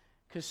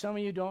 Because some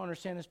of you don't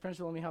understand this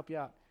principle. Let me help you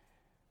out.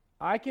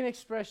 I can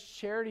express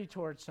charity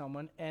towards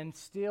someone and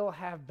still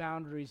have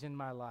boundaries in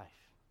my life.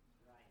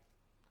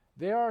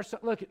 There are some,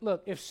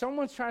 look, if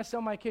someone's trying to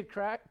sell my kid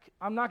crack,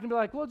 I'm not going to be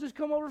like, well, just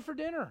come over for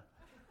dinner.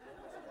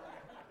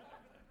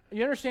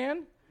 You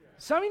understand?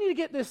 Some of you need to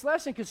get this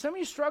lesson because some of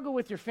you struggle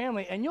with your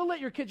family and you'll let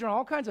your kids run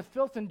all kinds of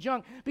filth and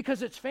junk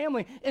because it's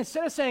family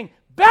instead of saying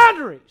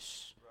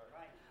boundaries.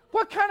 Right.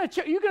 What kind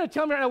of, you're going to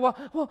tell me right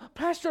now, well,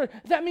 Pastor,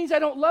 that means I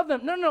don't love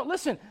them. No,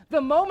 listen. The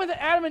moment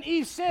that Adam and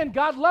Eve sinned,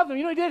 God loved them.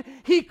 You know what he did?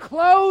 He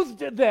clothed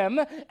them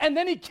and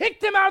then he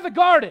kicked them out of the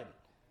garden.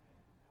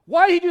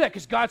 Why did he do that?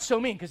 Because God's so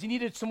mean, because he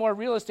needed some more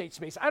real estate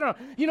space. I don't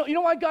know. You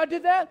know why God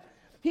did that?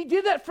 He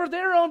did that for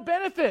their own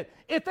benefit.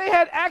 If they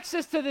had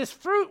access to this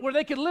fruit where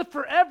they could live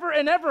forever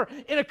and ever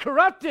in a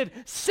corrupted,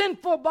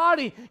 sinful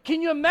body,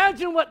 can you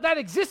imagine what that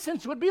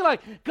existence would be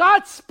like?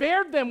 God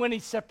spared them when he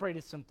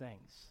separated some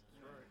things.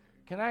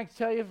 Can I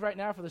tell you right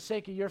now, for the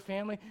sake of your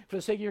family, for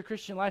the sake of your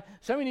Christian life,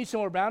 some of you need some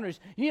more boundaries.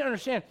 You need to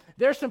understand,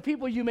 there's some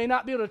people you may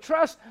not be able to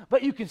trust,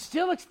 but you can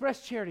still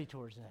express charity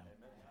towards them.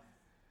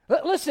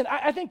 Listen,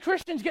 I think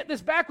Christians get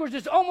this backwards.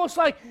 It's almost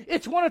like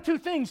it's one of two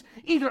things.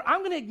 Either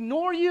I'm going to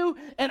ignore you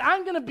and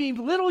I'm going to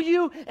belittle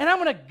you and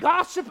I'm going to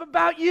gossip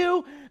about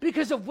you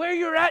because of where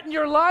you're at in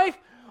your life,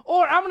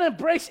 or I'm going to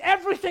embrace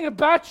everything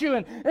about you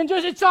and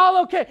just it's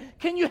all okay.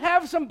 Can you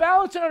have some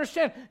balance and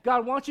understand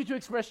God wants you to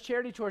express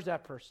charity towards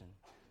that person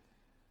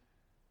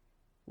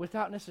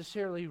without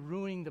necessarily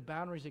ruining the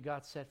boundaries that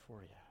God set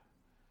for you?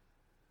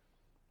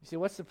 You see,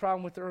 what's the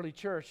problem with the early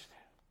church?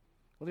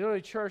 Well, the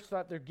early church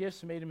thought their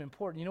gifts made them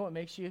important. You know what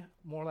makes you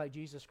more like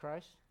Jesus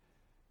Christ?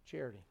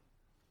 Charity.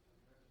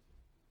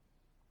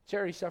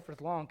 Charity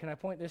suffereth long. Can I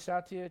point this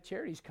out to you?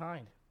 Charity's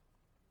kind.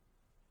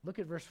 Look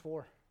at verse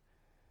 4.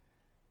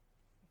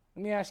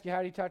 Let me ask you, how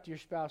do you talk to your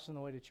spouse on the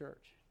way to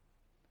church?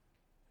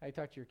 How do you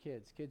talk to your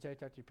kids? Kids, how do you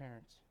talk to your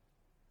parents?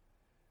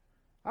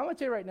 I'm going to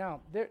tell you right now,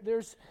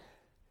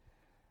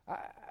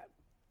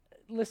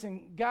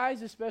 listen,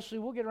 guys especially,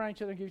 we'll get around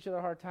each other and give each other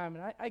a hard time,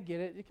 and I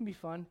get it. It can be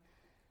fun.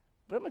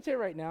 But I'm going to tell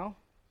you right now,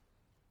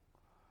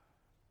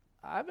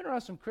 I've been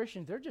around some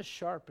Christians, they're just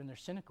sharp and they're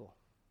cynical.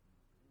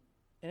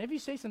 And if you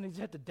say something, you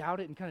just have to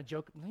doubt it and kind of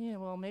joke, yeah,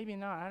 well, maybe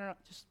not, I don't know.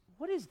 Just,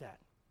 what is that?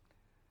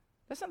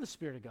 That's not the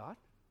Spirit of God.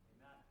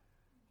 Amen.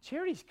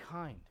 Charity's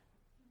kind.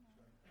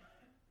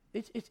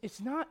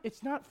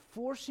 It's not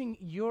forcing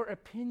your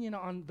opinion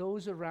on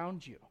those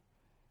around you.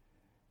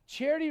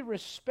 Charity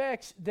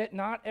respects that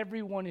not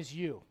everyone is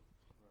you.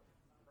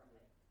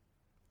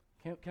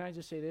 Can I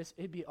just say this?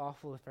 It'd be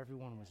awful if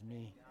everyone was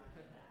me.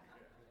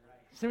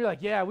 Somebody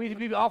like, yeah, it'd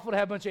be awful to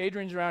have a bunch of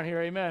Adrians around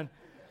here, amen.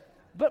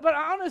 But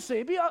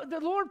honestly, the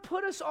Lord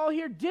put us all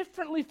here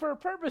differently for a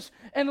purpose.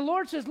 And the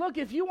Lord says, look,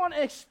 if you want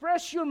to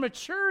express your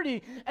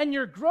maturity and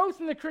your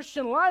growth in the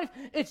Christian life,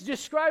 it's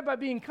described by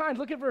being kind.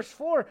 Look at verse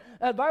 4.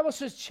 The Bible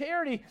says,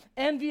 charity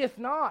envieth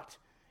not.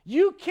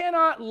 You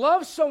cannot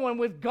love someone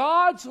with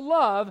God's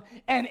love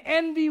and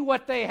envy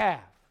what they have.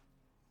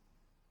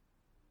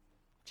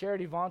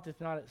 Charity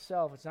vaunteth not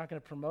itself. It's not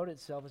going to promote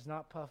itself. It's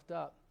not puffed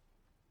up.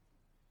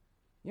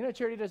 You know what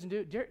charity doesn't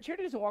do?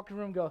 Charity doesn't walk in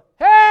the room and go,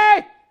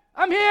 hey,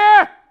 I'm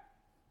here.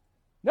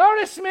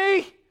 Notice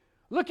me.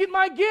 Look at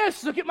my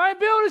gifts. Look at my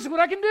abilities. What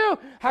I can do.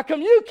 How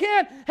come you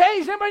can't? Hey,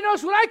 does anybody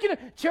notice what I can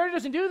do? Charity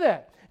doesn't do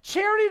that.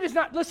 Charity does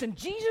not, listen,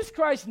 Jesus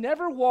Christ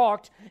never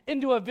walked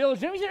into a village.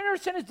 He never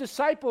sent his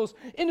disciples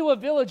into a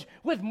village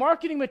with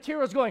marketing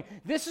materials going,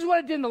 this is what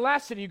I did in the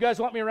last city. You guys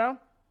want me around?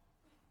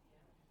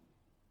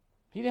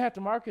 He didn't have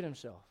to market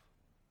himself.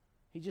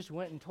 He just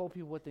went and told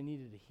people what they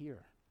needed to hear.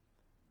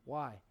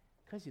 Why?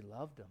 Because he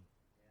loved them.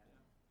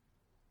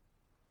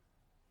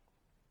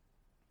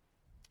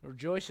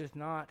 Rejoiceth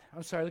not.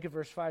 Look at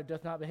verse 5.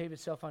 Doth not behave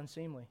itself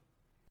unseemly.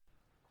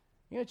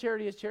 You know what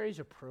charity is? Charity is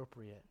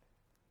appropriate.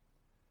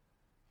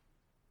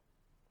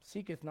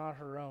 Seeketh not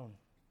her own.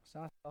 It's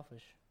not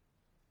selfish.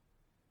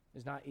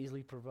 Is not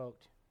easily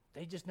provoked.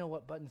 They just know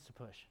what buttons to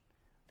push.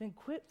 Then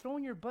quit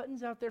throwing your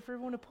buttons out there for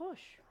everyone to push.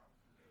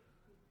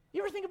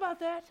 You ever think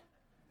about that?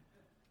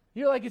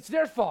 You're like, it's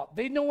their fault.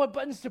 They know what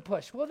buttons to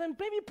push. Well, then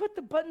maybe put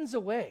the buttons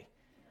away.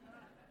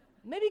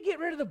 Maybe get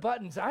rid of the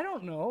buttons. I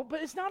don't know,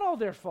 but it's not all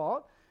their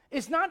fault.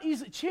 It's not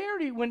easy.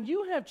 Charity, when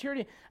you have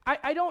charity,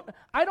 I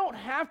don't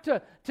have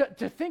to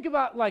think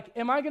about, like,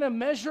 am I going to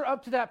measure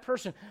up to that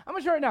person? I'm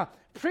going to tell you right now,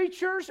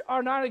 preachers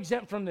are not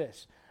exempt from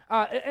this.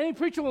 Any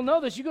preacher will know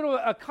this. You go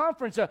to a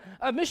conference,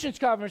 a missions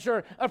conference,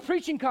 or a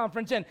preaching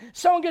conference, and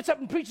someone gets up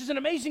and preaches an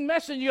amazing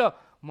message, and you go,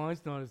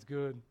 mine's not as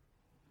good.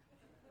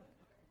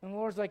 And the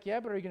Lord's like,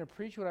 yeah, but are you going to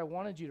preach what I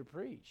wanted you to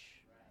preach?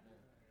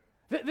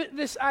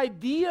 This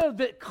idea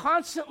that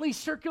constantly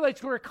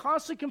circulates, we're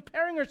constantly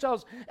comparing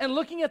ourselves and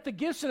looking at the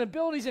gifts and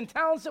abilities and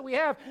talents that we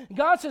have.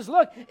 God says,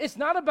 look, it's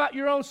not about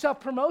your own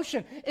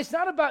self-promotion. It's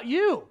not about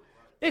you.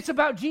 It's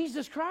about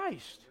Jesus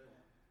Christ.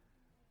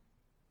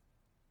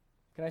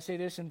 Can I say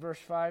this in verse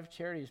 5?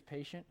 Charity is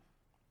patient.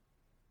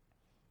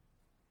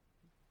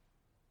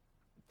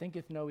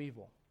 Thinketh no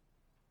evil.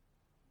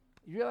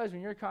 You realize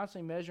when you're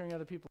constantly measuring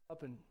other people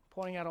up and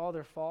pointing out all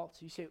their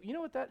faults, you say, you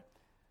know what that?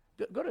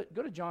 Go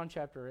to John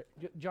chapter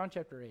 8. John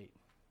chapter 8.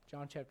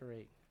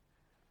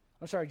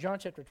 I'm sorry, John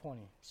chapter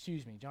 20.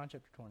 Excuse me, John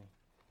chapter 20.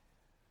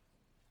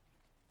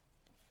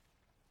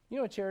 You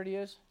know what charity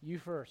is? You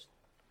first.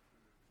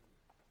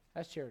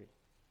 That's charity.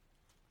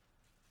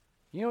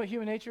 You know what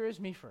human nature is?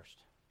 Me first.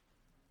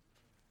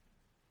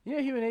 You know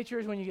what human nature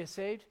is when you get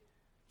saved?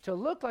 To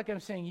look like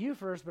I'm saying you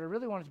first, but I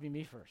really want it to be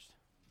me first.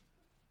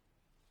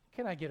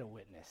 Can I get a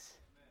witness?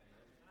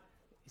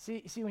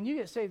 See, when you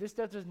get saved, this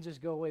stuff doesn't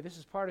just go away. This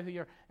is part of who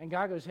you are. And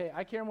God goes, hey,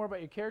 I care more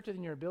about your character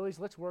than your abilities.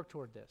 Let's work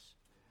toward this.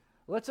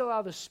 Let's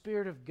allow the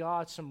Spirit of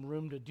God some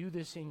room to do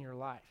this in your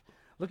life.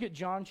 Look at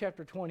John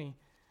chapter 20.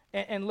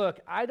 And look,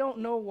 I don't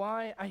know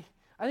why. I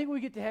think when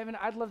we get to heaven,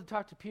 I'd love to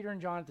talk to Peter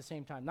and John at the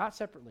same time. Not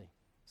separately.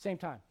 Same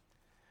time.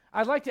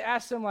 I'd like to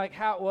ask them like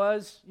how it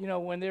was,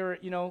 when they were,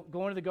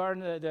 going to the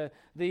garden,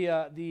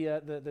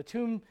 the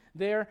tomb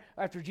there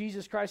after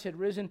Jesus Christ had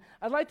risen.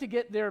 I'd like to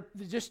get there,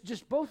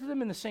 just both of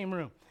them in the same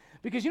room.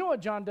 Because you know what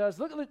John does?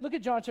 Look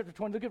at John chapter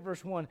 20, look at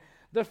verse 1.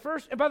 The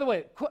first, and by the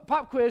way,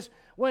 pop quiz,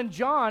 when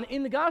John,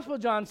 in the Gospel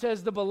of John,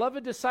 says the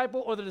beloved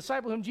disciple or the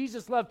disciple whom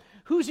Jesus loved,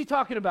 who's he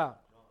talking about?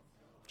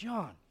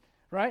 John.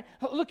 Right?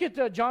 Look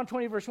at John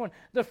 20, verse 1.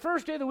 The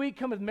first day of the week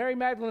cometh Mary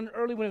Magdalene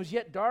early when it was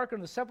yet dark on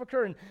the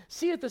sepulchre, and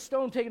seeth the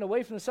stone taken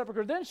away from the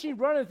sepulchre. Then she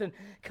runneth and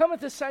cometh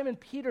to Simon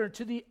Peter,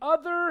 to the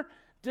other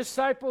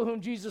disciple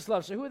whom Jesus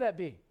loved. So who would that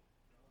be?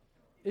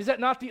 Is that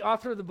not the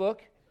author of the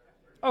book?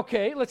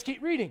 Okay, let's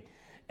keep reading.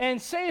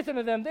 And saith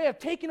unto them, they have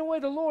taken away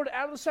the Lord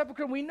out of the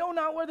sepulchre, and we know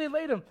not where they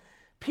laid him.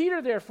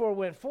 Peter therefore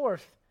went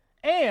forth,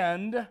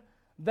 and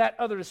that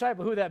other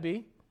disciple, who would that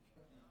be?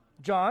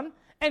 John,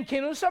 and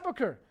came to the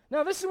sepulchre.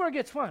 Now, this is where it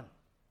gets fun.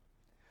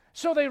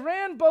 So they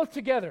ran both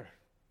together,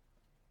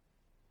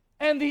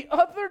 and the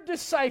other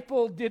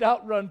disciple did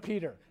outrun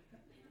Peter.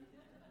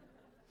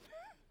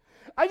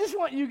 I just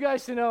want you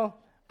guys to know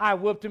I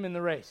whooped him in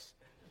the race.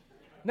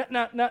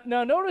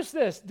 Now notice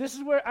this. This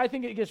is where I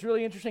think it gets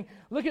really interesting.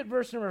 Look at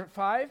verse number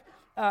 5.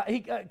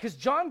 Because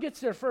John gets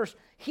there first.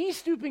 He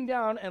stooping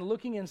down and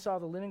looking in saw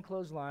the linen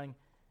clothes lying,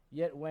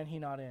 yet went he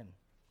not in.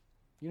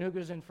 You know who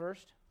goes in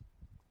first?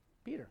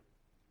 Peter.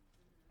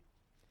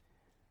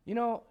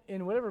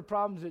 In whatever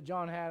problems that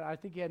John had, I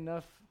think he had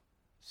enough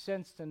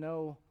sense to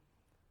know,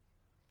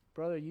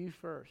 brother, you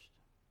first.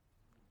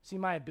 See,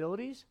 my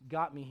abilities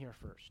got me here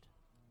first.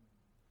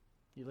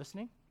 You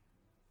listening?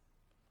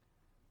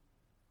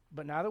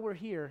 But now that we're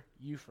here,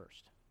 you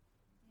first.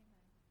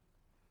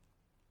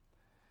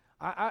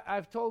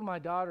 I've told my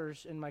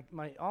daughters and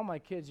all my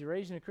kids, you're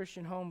raised in a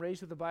Christian home,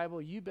 raised with the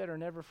Bible, you better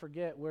never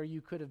forget where you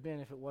could have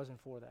been if it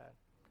wasn't for that.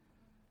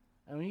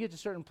 And when you get to a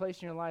certain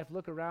place in your life,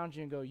 look around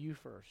you and go, you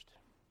first.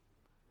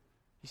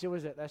 You say, what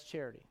is that? That's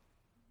charity.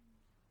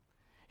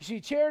 You see,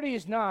 charity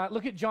is not,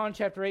 look at John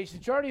chapter 8,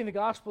 it's already in the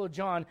Gospel of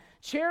John.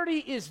 Charity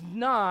is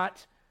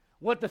not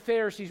what the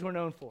Pharisees were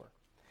known for.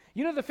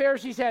 You know the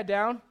Pharisees had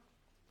down?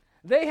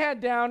 They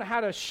had down how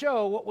to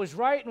show what was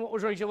right and what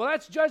was wrong. You say, well,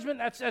 that's judgment,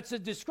 that's a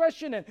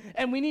discretion,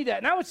 and we need that.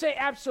 And I would say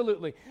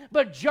absolutely.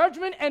 But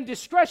judgment and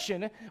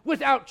discretion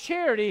without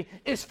charity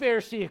is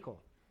Pharisaical.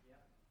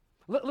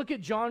 Yeah. Look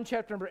at John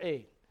chapter number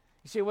 8.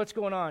 You say, what's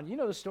going on? You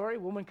know the story,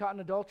 woman caught in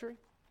adultery.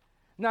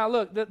 Now,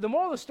 look, the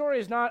moral of the story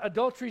is not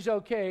adultery's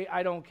okay,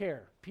 I don't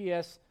care.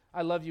 P.S.,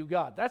 I love you,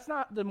 God. That's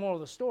not the moral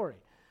of the story.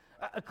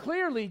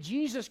 Clearly,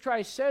 Jesus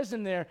Christ says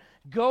in there,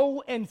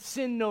 go and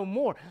sin no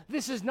more.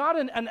 This is not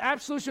an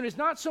absolution. It's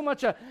not so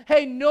much a,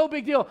 hey, no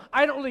big deal.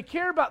 I don't really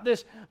care about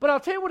this. But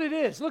I'll tell you what it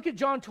is. Look at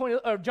John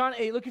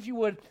 8. Look, if you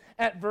would,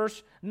 at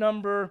verse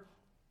number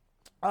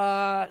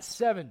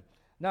 7.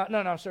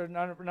 No, sorry,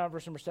 not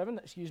verse number 7,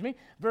 excuse me.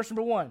 Verse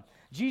number 1.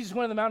 Jesus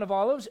went on the Mount of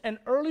Olives, and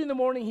early in the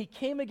morning he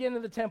came again to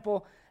the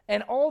temple,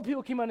 and all the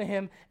people came unto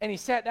him, and he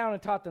sat down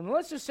and taught them. Now,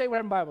 let's just say we're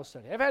having Bible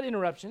study. I've had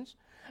interruptions.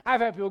 I've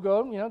had people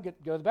go,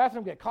 go to the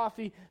bathroom, get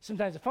coffee.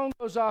 Sometimes the phone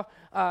goes off.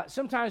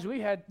 Sometimes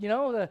we had,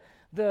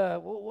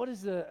 what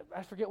is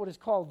I forget what it's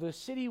called, the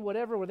city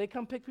whatever, where they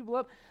come pick people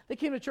up. They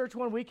came to church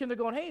one week, and they're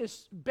going, hey,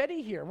 is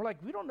Betty here? And we're like,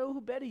 we don't know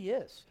who Betty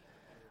is.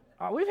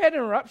 We've had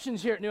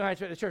interruptions here at New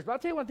Heights at the church, but I'll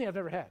tell you one thing I've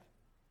never had.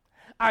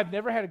 I've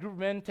never had a group of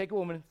men take a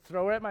woman,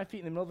 throw her at my feet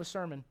in the middle of a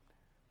sermon.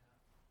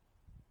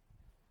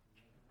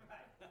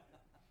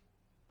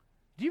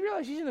 Do you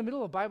realize she's in the middle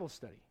of a Bible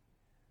study?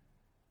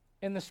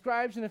 And the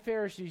scribes and the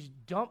Pharisees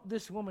dump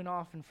this woman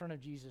off in front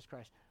of Jesus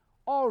Christ.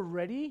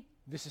 Already,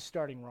 this is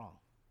starting wrong.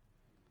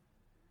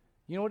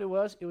 You know what it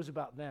was? It was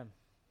about them.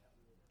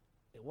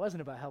 It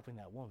wasn't about helping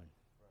that woman.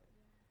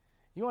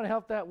 You want to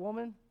help that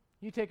woman?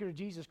 You take her to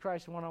Jesus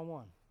Christ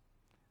one-on-one.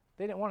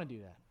 They didn't want to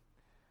do that.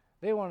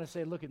 They wanted to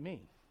say, look at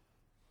me.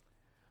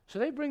 So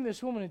they bring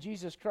this woman to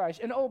Jesus Christ.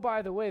 And oh,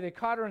 by the way, they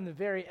caught her in the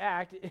very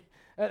act.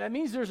 That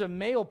means there's a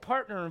male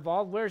partner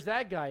involved. Where's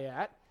that guy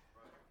at?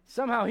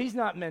 Somehow he's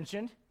not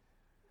mentioned.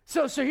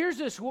 So here's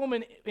this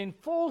woman in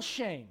full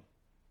shame.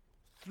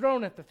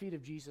 thrown at the feet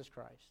of Jesus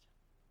Christ.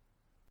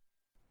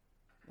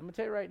 I'm going to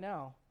tell you right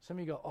now, some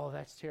of you go, oh,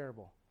 that's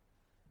terrible.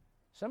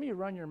 Some of you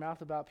run your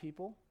mouth about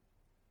people,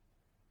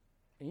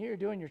 and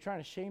you're trying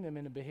to shame them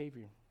into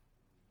behavior.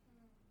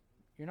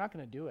 You're not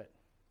going to do it.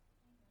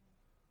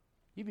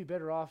 You'd be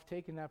better off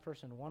taking that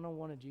person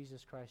one-on-one to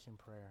Jesus Christ in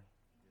prayer.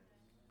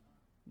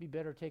 You'd be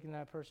better taking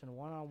that person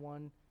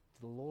one-on-one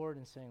to the Lord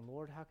and saying,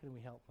 Lord, how can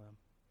we help them?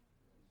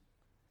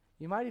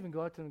 You might even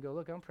go up to them and go,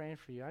 look, I'm praying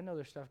for you. I know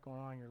there's stuff going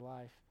on in your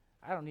life.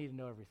 I don't need to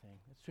know everything.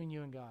 It's between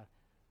you and God.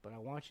 But I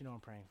want you to know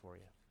I'm praying for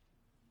you.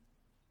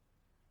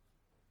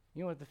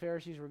 You know what the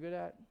Pharisees were good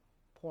at?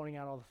 Pointing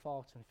out all the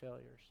faults and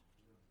failures.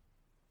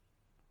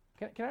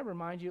 Can I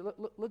remind you,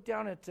 look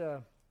down at,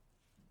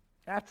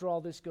 after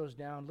all this goes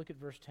down, look at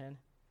verse 10.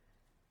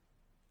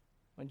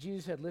 When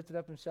Jesus had lifted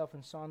up himself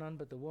and saw none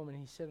but the woman,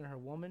 he said unto her,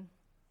 Woman,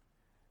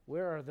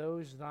 where are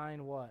those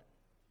thine what?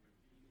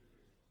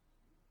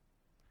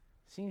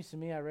 Seems to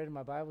me, I read in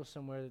my Bible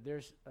somewhere that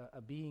there's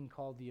a being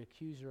called the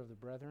accuser of the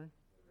brethren.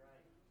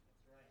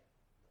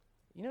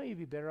 You know what you'd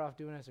be better off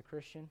doing as a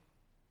Christian?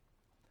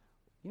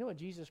 You know what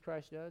Jesus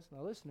Christ does?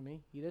 Now listen to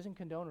me. He doesn't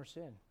condone her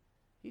sin.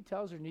 He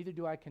tells her, neither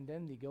do I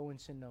condemn thee, go and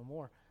sin no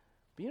more.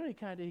 But you know what he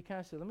kind of did? He kind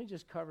of said, let me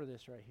just cover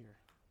this right here.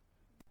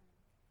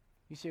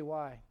 You say,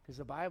 why? Because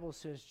the Bible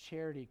says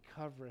charity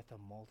covereth a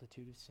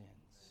multitude of sins.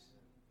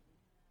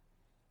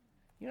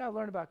 You know what I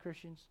learned about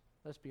Christians?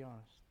 Let's be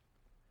honest.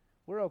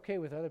 We're okay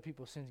with other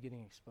people's sins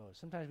getting exposed.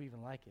 Sometimes we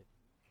even like it.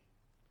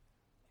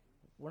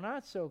 We're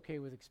not so okay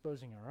with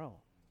exposing our own.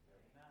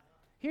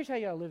 Here's how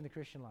you got to live the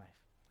Christian life.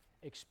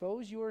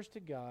 Expose yours to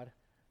God,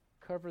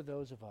 cover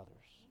those of others.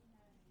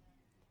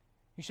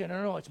 You say,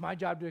 no, it's my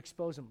job to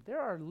expose them. There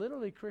are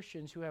literally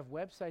Christians who have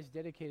websites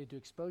dedicated to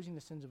exposing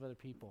the sins of other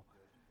people.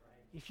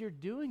 If you're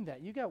doing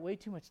that, you got way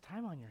too much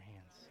time on your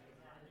hands.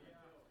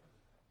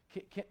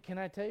 Can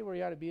I tell you where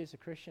you ought to be as a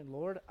Christian?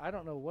 Lord, I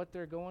don't know what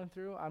they're going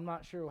through. I'm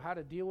not sure how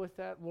to deal with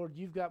that. Lord,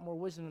 you've got more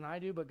wisdom than I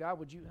do, but God,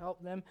 would you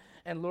help them?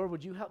 And Lord,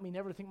 would you help me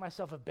never think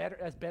myself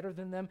as better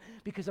than them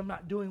because I'm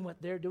not doing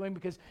what they're doing?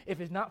 Because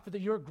if it's not for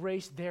your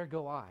grace, there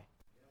go I.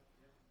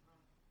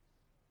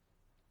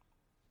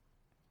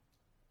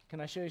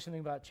 Can I show you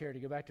something about charity?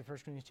 Go back to 1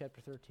 Corinthians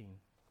chapter 13.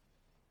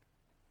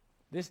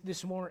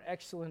 This more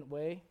excellent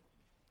way,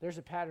 there's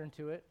a pattern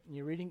to it. And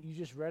you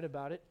just read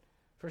about it.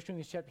 1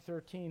 Corinthians chapter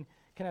 13.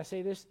 Can I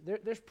say this?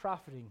 There's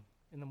profiting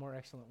in the more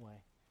excellent way.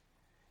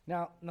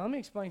 Now let me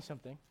explain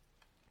something,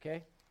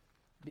 okay,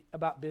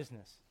 about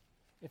business.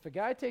 If a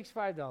guy takes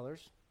 $5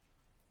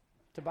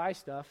 to buy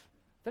stuff,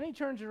 then he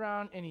turns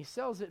around and he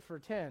sells it for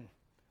 10,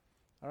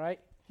 all right,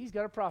 he's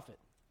got a profit,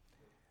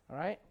 all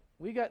right?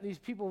 We got these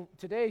people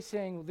today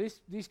saying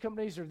these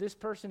companies or this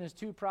person is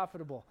too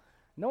profitable.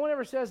 No one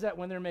ever says that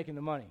when they're making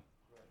the money.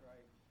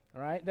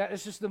 All right, that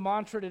is just the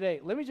mantra today.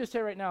 Let me just say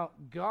right now,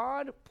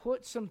 God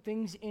put some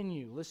things in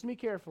you. Listen to me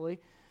carefully.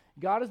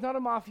 God is not a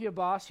mafia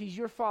boss. He's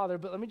your father.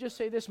 But let me just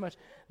say this much.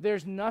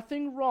 There's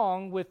nothing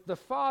wrong with the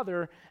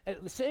father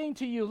saying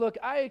to you, look,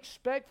 I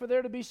expect for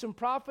there to be some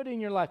profit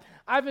in your life.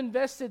 I've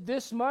invested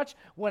this much.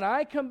 When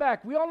I come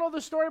back, we all know the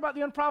story about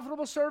the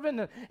unprofitable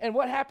servant and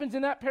what happens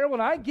in that parable.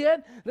 And I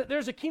get that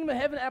there's a kingdom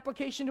of heaven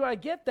application to it. I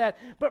get that.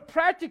 But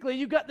practically,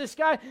 you've got this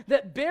guy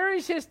that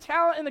buries his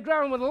talent in the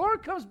ground. And when the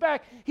Lord comes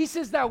back, he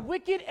says, thou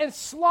wicked and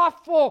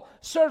slothful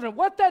servant.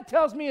 What that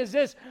tells me is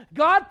this.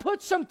 God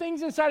put some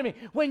things inside of me.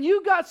 When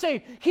you got saved,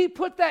 he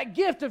put that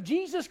gift of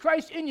Jesus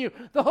Christ in you,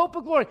 the hope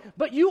of glory.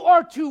 But you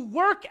are to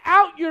work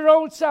out your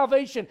own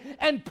salvation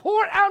and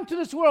pour out into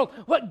this world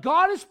what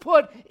God has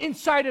put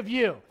inside of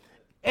you.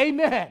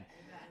 Amen.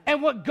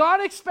 And what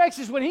God expects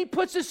is when he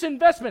puts this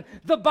investment,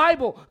 the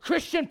Bible,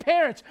 Christian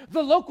parents,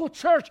 the local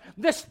church,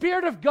 the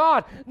Spirit of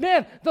God,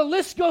 man, the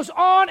list goes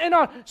on and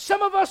on.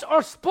 Some of us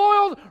are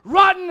spoiled,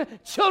 rotten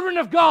children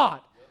of God.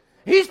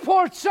 He's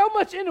poured so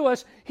much into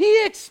us,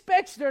 he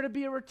expects there to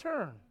be a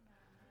return.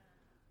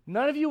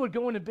 None of you would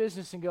go into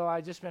business and go, I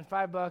just spent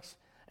 $5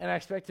 and I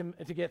expect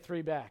to get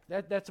 3 back.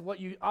 That's what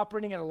you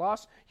operating at a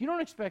loss. You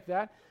don't expect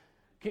that.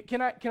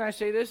 Can I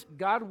say this?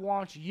 God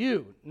wants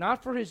you,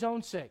 not for his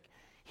own sake.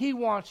 He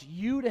wants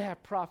you to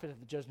have profit at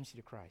the judgment seat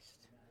of Christ.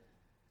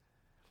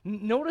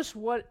 Notice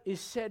what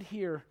is said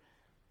here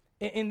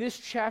in this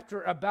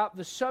chapter about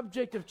the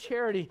subject of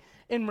charity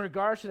in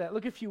regards to that.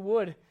 Look, if you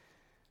would,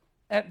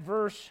 at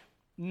verse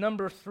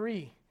number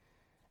 3.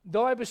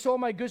 Though I bestow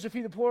my goods to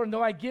feed the poor, and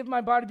though I give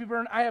my body to be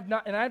burned, I have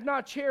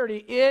not charity,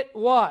 it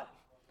what?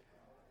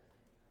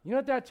 You know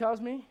what that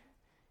tells me?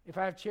 If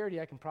I have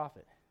charity, I can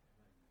profit.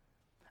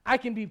 I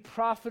can be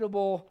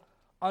profitable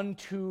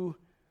unto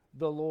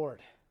the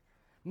Lord.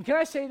 And can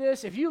I say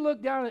this? If you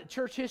look down at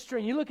church history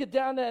and you look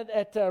down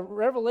at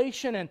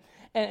Revelation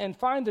and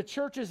find the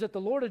churches that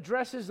the Lord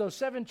addresses, those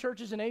 7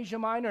 churches in Asia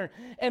Minor,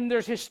 and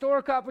there's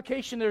historical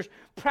application, there's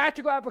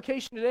practical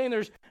application today, and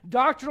there's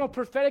doctrinal,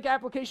 prophetic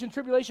application,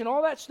 tribulation,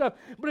 all that stuff.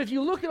 But if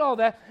you look at all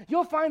that,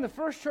 you'll find the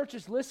first church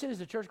is listed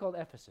as a church called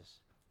Ephesus.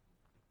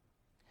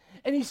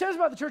 And he says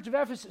about the church of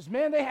Ephesus,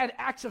 man, they had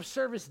acts of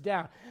service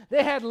down.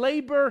 They had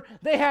labor.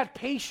 They had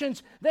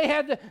patience. They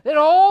had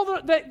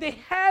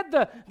the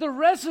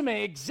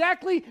resume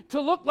exactly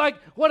to look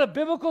like what a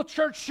biblical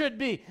church should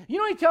be. You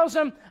know, he tells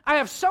them, I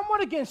have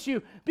somewhat against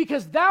you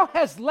because thou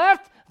hast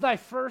left thy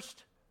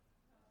first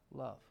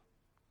love.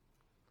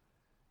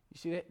 You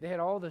see, they had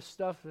all this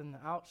stuff in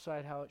the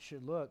outside, how it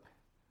should look.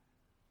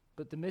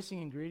 But the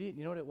missing ingredient,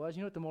 you know what it was?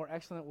 You know what the more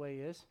excellent way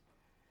is?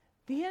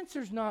 The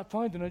answer's not,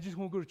 fine, then I just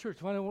won't go to church.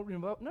 Fine, I won't read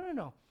about.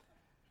 No.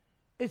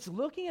 It's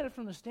looking at it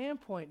from the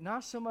standpoint,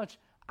 not so much,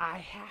 I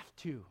have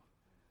to.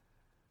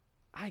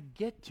 I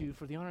get to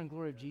for the honor and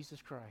glory of Jesus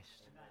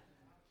Christ.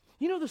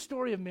 You know the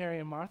story of Mary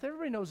and Martha.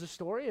 Everybody knows the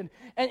story. And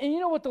you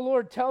know what the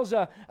Lord tells,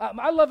 I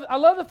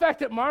love the fact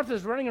that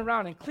Martha's running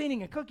around and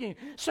cleaning and cooking,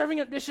 serving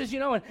up dishes,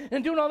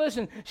 and doing all this,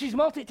 and she's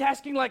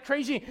multitasking like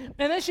crazy.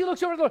 And then she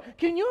looks over to the Lord.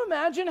 Can you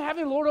imagine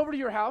having the Lord over to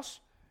your house?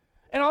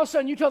 And all of a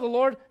sudden you tell the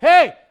Lord,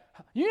 hey,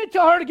 you need to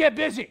tell her to get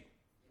busy.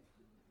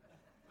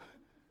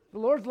 The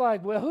Lord's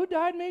like, well, who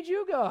died and made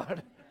you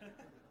God?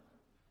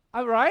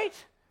 All right?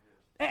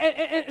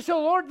 And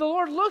so the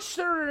Lord looks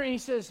at her and he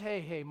says,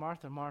 hey,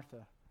 Martha,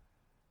 Martha.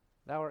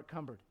 Thou art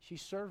cumbered.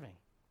 She's serving.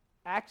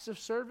 Acts of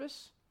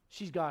service,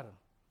 she's got them.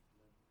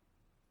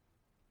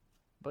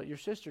 But your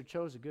sister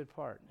chose a good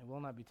part. It will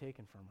not be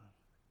taken from her.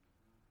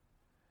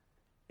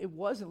 It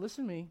wasn't,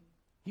 listen to me,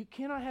 you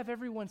cannot have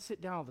everyone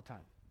sit down all the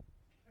time.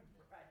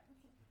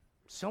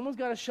 Someone's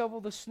got to shovel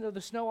the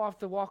snow off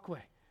the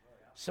walkway.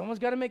 Someone's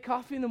got to make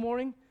coffee in the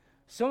morning.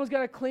 Someone's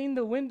got to clean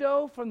the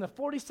window from the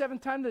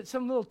 47th time that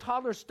some little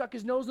toddler stuck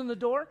his nose in the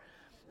door.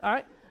 All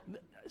right?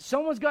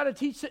 Someone's got to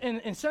teach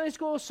in Sunday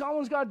school.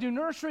 Someone's got to do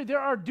nursery. There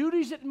are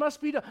duties that must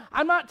be done.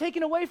 I'm not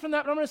taking away from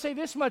that, but I'm going to say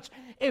this much.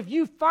 If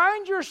you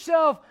find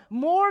yourself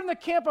more in the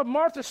camp of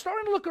Martha,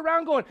 starting to look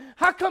around going,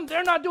 how come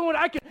they're not doing what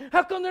I can?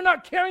 How come they're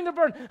not carrying the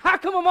burden? How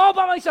come I'm all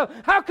by myself?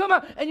 How come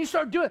and you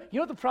start doing it. You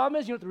know what the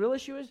problem is? You know what the real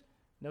issue is?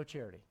 No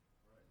charity.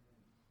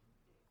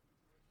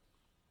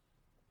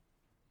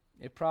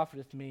 It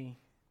profiteth me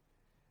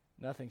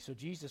nothing. So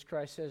Jesus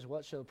Christ says,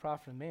 what shall it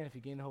profit a man if he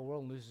gain the whole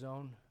world and lose his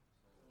own?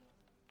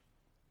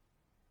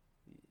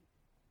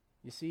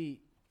 You see,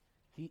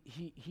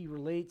 he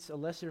relates a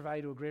lesser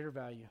value to a greater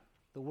value.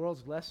 The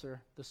world's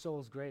lesser, the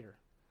soul's greater.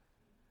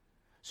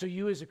 So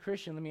you as a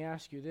Christian, let me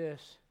ask you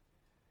this.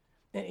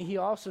 And he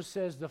also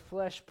says, the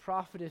flesh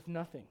profiteth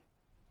nothing.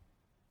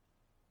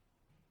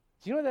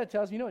 Do you know what that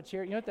tells me? You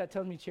know what that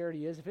tells me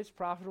charity is? If it's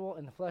profitable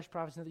and the flesh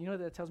profits nothing, you know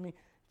what that tells me?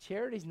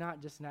 Charity is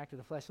not just an act of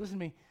the flesh. Listen to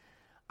me.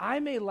 I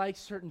may like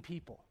certain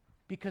people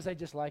because I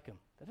just like them.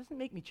 That doesn't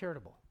make me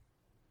charitable.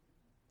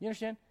 You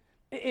understand?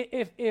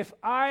 If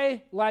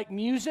I like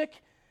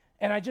music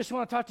and I just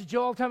want to talk to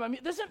Joe all the time, I mean,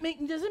 it doesn't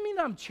mean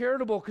I'm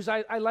charitable because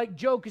I like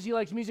Joe because he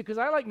likes music because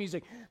I like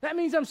music. That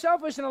means I'm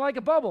selfish and I like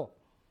a bubble.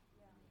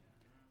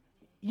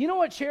 You know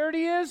what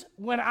charity is?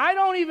 When I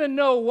don't even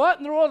know what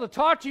in the world to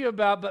talk to you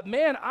about, but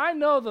man, I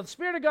know the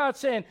Spirit of God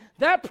saying,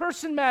 that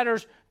person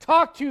matters,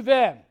 talk to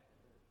them.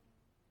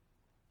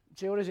 You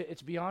say, what is it?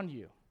 It's beyond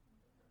you.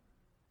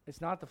 It's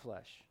not the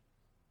flesh.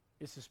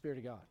 It's the Spirit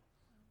of God.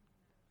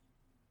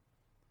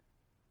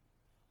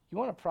 You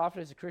want a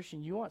profit as a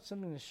Christian? You want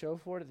something to show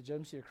for it at the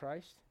judgment seat of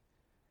Christ?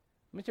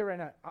 Let me tell you right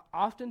now,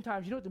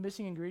 oftentimes, you know what the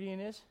missing ingredient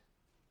is?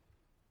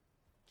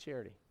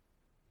 Charity.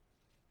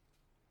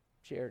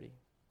 Charity.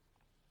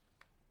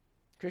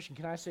 Christian,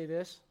 can I say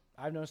this?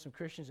 I've known some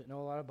Christians that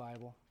know a lot of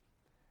Bible,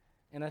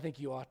 and I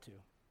think you ought to.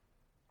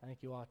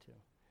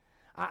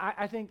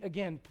 I think,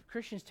 again,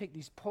 Christians take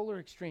these polar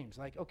extremes,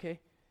 like,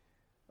 okay,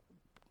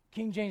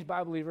 King James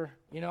Bible believer,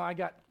 I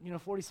got,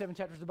 47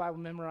 chapters of the Bible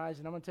memorized,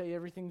 and I'm going to tell you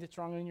everything that's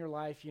wrong in your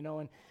life, and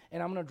I'm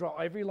going to draw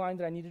every line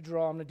that I need to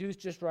draw. I'm going to do this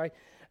just right.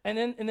 And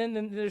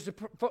then there's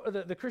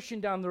the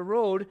Christian down the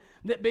road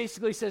that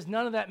basically says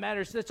none of that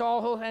matters. That's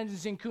all whole hands and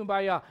sing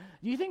kumbaya.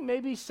 Do you think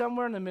maybe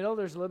somewhere in the middle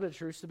there's a little bit of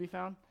truth to be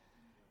found?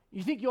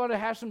 You think you ought to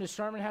have some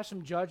discernment, have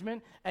some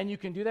judgment, and you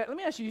can do that? Let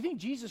me ask you, do you think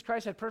Jesus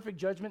Christ had perfect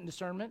judgment and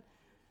discernment?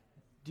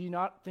 Do you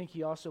not think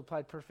he also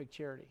applied perfect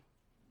charity?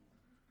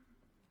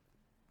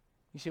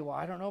 You say, well,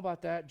 I don't know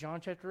about that. John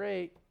chapter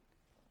 8,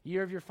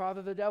 year of your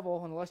father the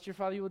devil, and the lust of your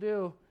father you will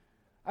do.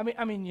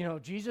 I mean,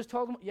 Jesus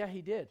told him, yeah,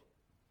 he did.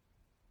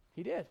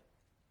 He did.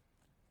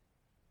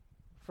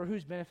 For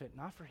whose benefit?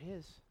 Not for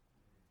his.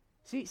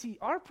 See,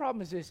 our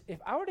problem is this. If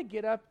I were to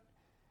get up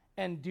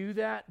and do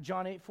that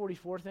John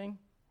 8:44 thing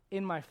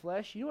in my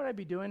flesh, you know what I'd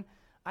be doing?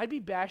 I'd be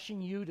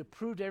bashing you to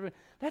prove to everyone.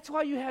 That's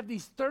why you have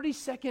these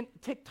 30-second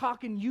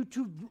TikTok and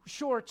YouTube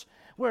shorts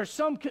where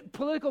some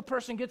political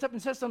person gets up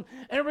and says something,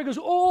 and everybody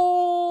goes,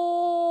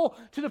 oh,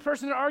 to the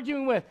person they're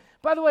arguing with.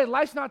 By the way,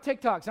 life's not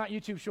TikTok. It's not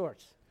YouTube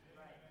shorts.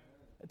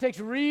 It takes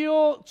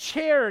real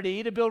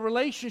charity to build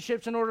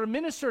relationships in order to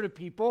minister to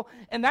people,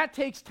 and that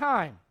takes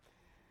time.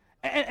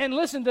 And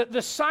listen,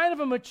 the sign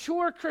of a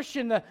mature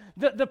Christian,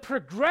 the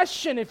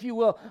progression, if you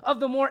will, of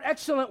the more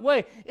excellent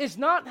way is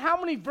not how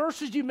many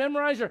verses you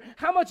memorize or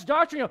how much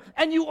doctrine you know,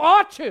 and you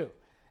ought to.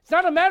 It's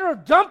not a matter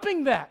of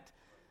dumping that.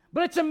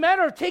 But it's a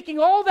matter of taking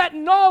all that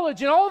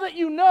knowledge and all that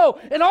you know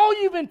and all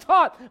you've been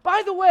taught.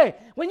 By the way,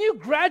 when you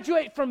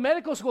graduate from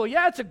medical school,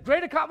 yeah, it's a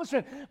great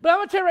accomplishment. But I'm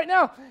going to tell you right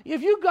now,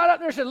 if you got up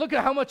there and said, look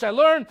at how much I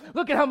learned,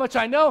 look at how much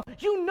I know,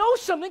 you know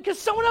something because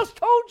someone else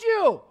told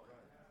you.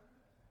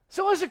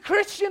 So as a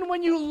Christian,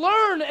 when you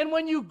learn and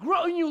when you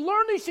grow and you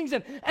learn these things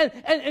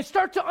and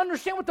start to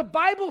understand what the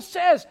Bible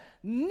says,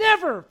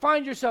 never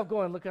find yourself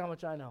going, look at how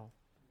much I know.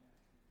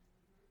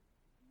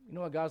 You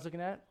know what God's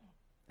looking at?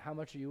 How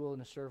much are you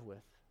willing to serve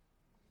with?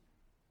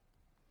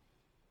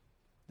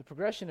 The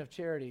progression of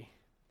charity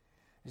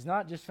is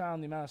not just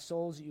found in the amount of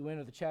souls that you win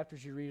or the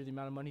chapters you read or the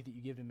amount of money that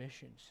you give to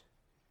missions.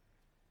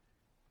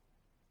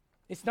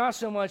 It's not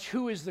so much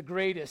who is the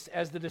greatest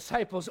as the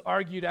disciples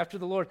argued after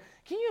the Lord.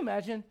 Can you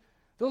imagine?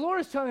 The Lord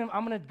is telling them,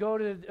 I'm going to go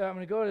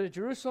to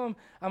Jerusalem.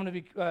 I'm going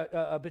to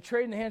be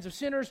betrayed in the hands of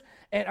sinners,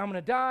 and I'm going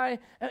to die.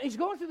 And he's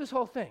going through this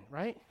whole thing,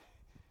 right?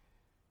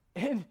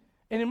 And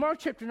in Mark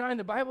chapter 9,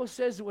 the Bible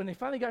says that when they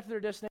finally got to their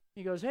destination,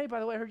 he goes, hey,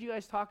 by the way, I heard you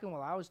guys talking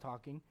while I was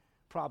talking.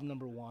 Problem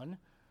number one.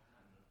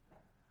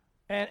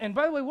 And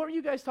by the way, what were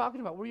you guys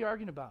talking about? What were you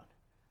arguing about?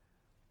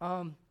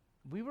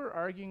 We were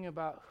arguing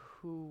about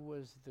who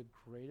was the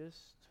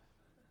greatest.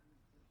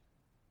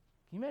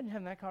 Can you imagine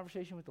having that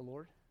conversation with the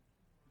Lord?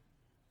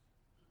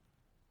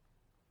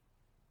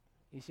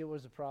 You see, what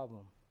was the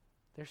problem?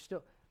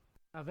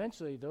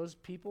 Eventually, those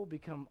people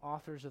become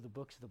authors of the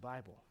books of the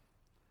Bible.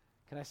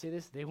 Can I say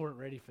this? They weren't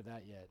ready for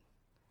that yet.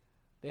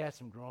 They had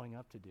some growing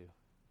up to do.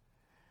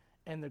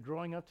 And the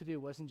growing up to do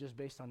wasn't just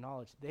based on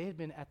knowledge. They had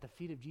been at the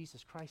feet of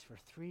Jesus Christ for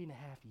 3.5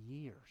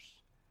 years.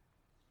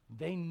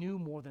 They knew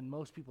more than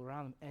most people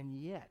around them, and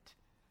yet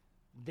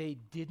they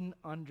didn't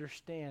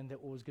understand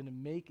that what was going to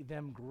make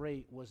them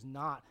great was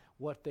not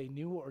what they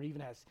knew or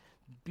even as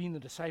being the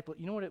disciple.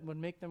 You know what it would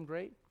make them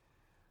great?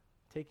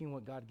 Taking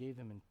what God gave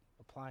them and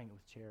applying it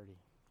with charity.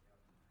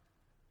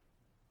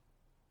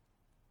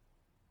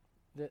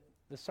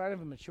 The sign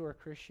of a mature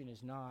Christian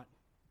is not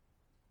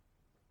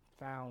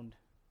found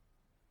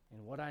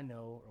in what I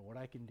know or what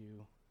I can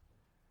do.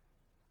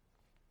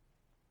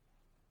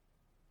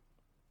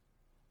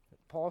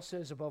 Paul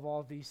says, above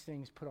all these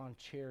things, put on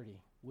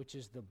charity, which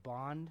is the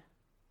bond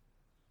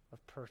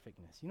of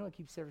perfectness. You know what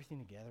keeps everything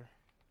together?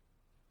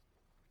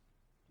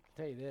 I'll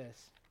tell you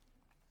this.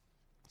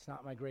 It's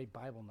not my great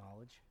Bible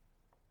knowledge.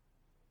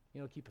 You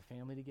know what keeps a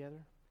family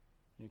together?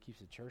 You know what keeps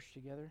the church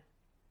together?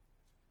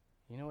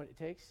 You know what it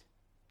takes?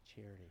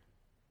 Charity.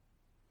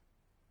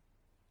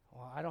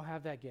 Well, I don't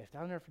have that gift.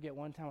 I'll never forget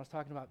one time I was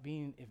talking about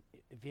being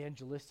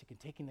evangelistic and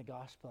taking the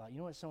gospel out. You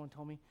know what someone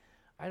told me?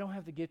 I don't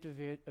have the gift of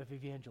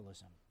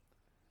evangelism.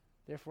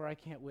 Therefore, I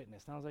can't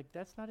witness. And I was like,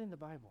 that's not in the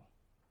Bible.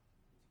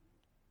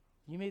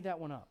 You made that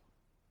one up.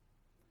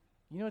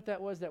 You know what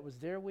that was? That was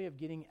their way of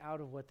getting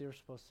out of what they were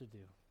supposed to do.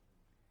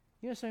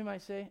 You know, somebody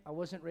might say, I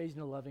wasn't raised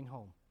in a loving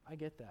home. I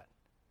get that.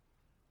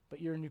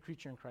 But you're a new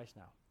creature in Christ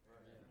now.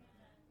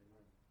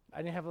 I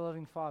didn't have a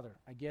loving father.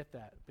 I get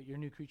that. But you're a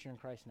new creature in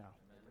Christ now.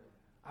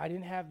 I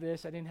didn't have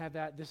this. I didn't have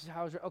that. This is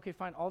how I was. Okay,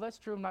 fine. All that's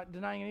true. I'm not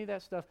denying any of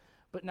that stuff.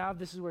 But now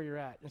this is where you're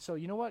at. And so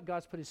you know what?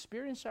 God's put his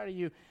Spirit inside of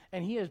you,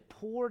 and he has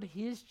poured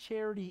his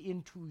charity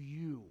into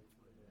you,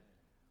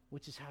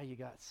 which is how you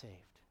got saved.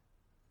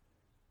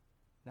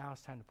 Now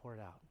it's time to pour it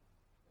out.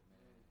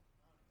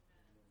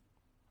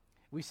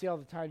 We say all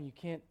the time, you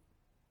can't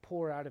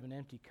pour out of an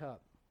empty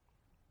cup.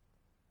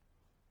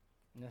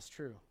 And that's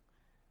true.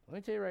 Let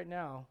me tell you right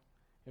now,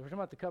 if we're talking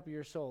about the cup of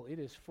your soul, it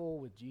is full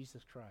with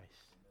Jesus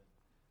Christ.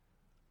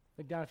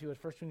 Look down, if you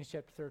would, 1 Corinthians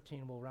chapter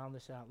 13. We'll round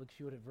this out. Look, if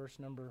you would, at verse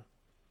number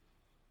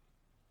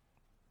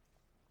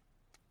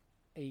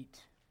 8.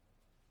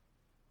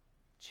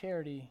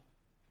 Charity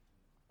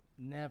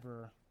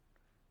never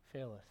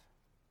faileth.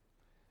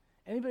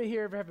 Anybody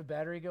here ever have a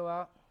battery go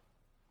out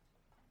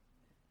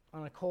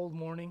on a cold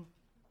morning?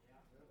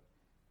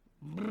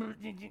 And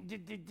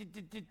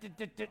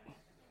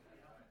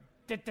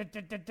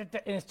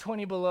it's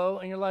 20 below,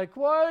 and you're like,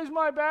 why is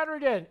my battery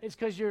dead? It's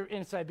because you're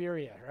in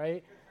Siberia,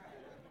 right?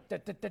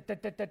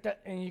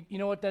 And you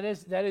know what that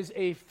is? That is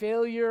a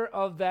failure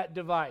of that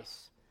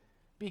device.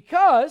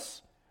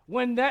 Because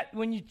when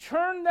you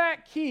turn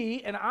that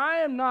key, and I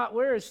am not,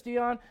 where is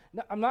Steon?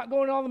 I'm not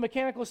going to all the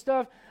mechanical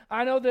stuff.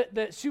 I know that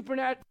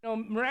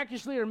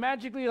miraculously or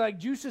magically, like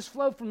juices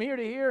flow from here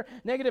to here,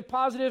 negative,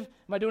 positive.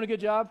 Am I doing a good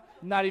job?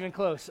 Not even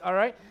close, all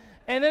right?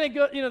 And then it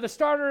goes, the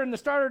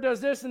starter does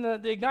this, and the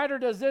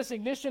igniter does this,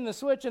 ignition, the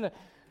switch, and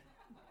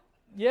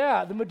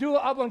the medulla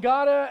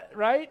oblongata,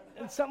 right?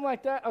 And something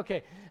like that.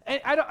 Okay. And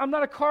I'm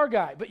not a car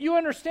guy, but you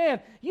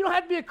understand, you don't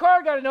have to be a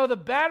car guy to know the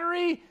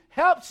battery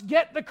helps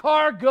get the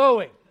car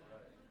going.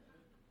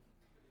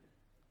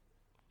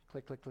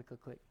 Click, click, click,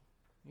 click, click.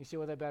 You see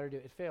what that battery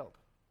did? It failed.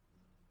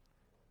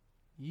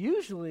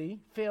 Usually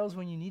fails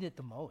when you need it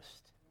the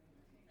most.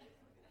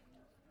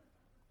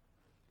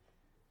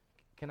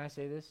 Can I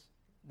say this?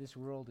 This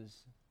world is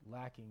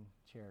lacking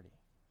charity.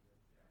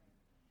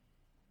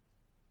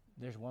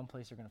 There's one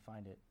place they're going to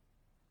find it.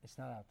 It's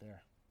not out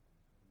there.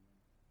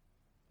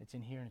 It's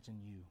in here and it's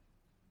in you.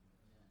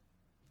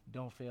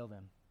 Don't fail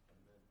them.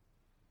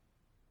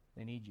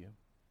 They need you.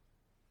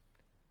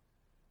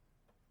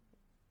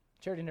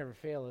 Charity never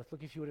faileth.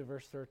 Look, if you would, at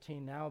verse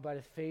 13. Now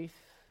abideth faith,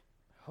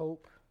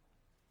 hope,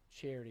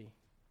 charity.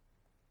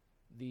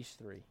 These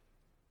three.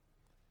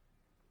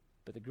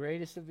 But the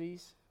greatest of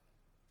these,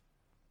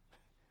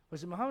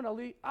 was it Muhammad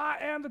Ali? I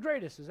am the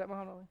greatest. Is that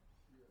Muhammad Ali?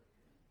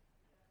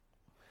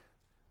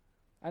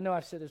 I know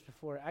I've said this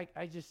before.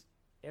 I just,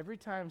 every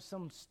time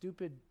some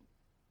stupid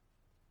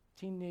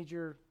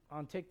teenager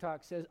on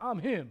TikTok says, I'm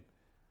him,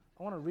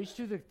 I want to reach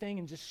through the thing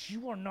and just,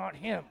 you are not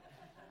him.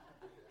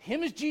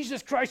 Him is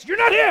Jesus Christ. You're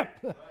not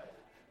him.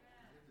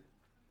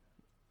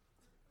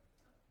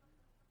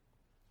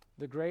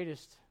 The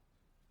greatest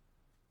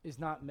is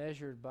not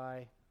measured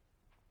by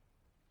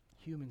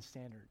human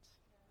standards.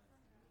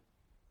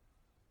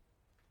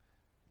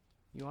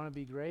 You want to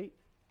be great?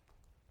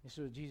 This is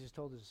what Jesus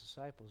told his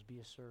disciples, be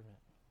a servant.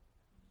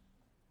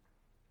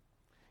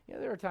 You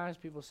know, there are times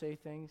people say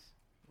things,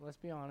 let's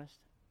be honest,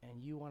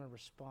 and you want to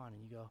respond,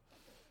 and you go,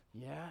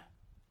 yeah?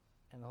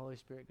 And the Holy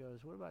Spirit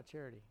goes, what about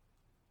charity?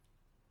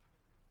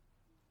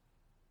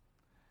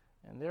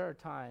 And there are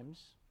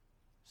times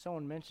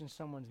someone mentions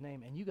someone's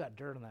name, and you got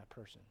dirt on that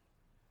person.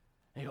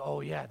 And you go,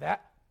 oh, yeah,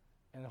 that?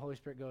 And the Holy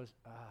Spirit goes,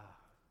 how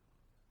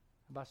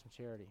about some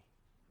charity?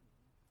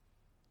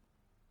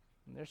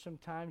 And there's some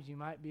times you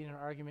might be in an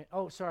argument.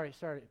 Oh, sorry.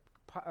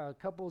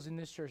 Couples in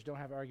this church don't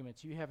have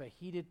arguments. You have a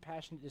heated,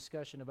 passionate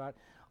discussion about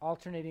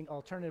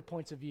alternative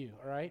points of view,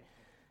 all right?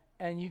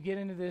 And you get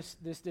into this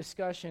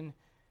discussion,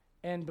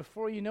 and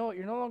before you know it,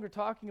 you're no longer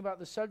talking about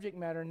the subject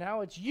matter.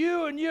 Now it's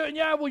you and you, and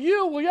yeah, well,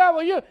 you.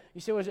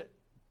 You say, what is it?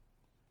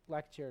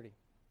 Lack of charity.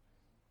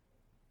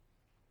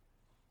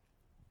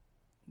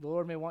 The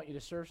Lord may want you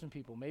to serve some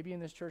people. Maybe in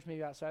this church,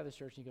 maybe outside this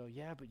church. And you go,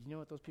 yeah, but you know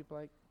what those people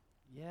are like?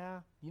 Yeah.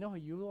 You know who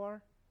you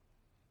are?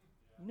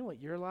 You know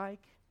what you're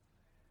like?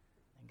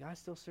 And God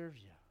still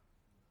serves you.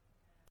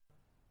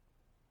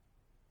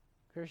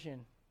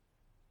 Christian,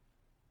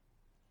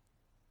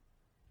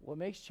 what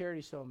makes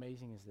charity so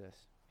amazing is this.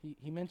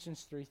 He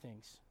mentions three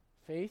things: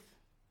 faith,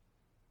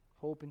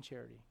 hope, and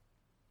charity.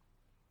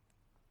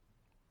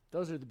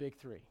 Those are the big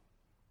three.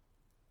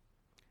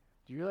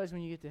 Do you realize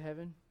when you get to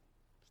heaven,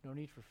 there's no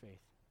need for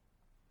faith?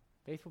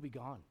 Faith will be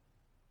gone.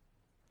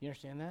 You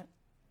understand that?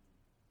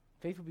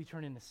 Faith will be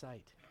turned into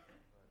sight.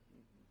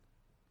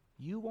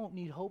 You won't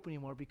need hope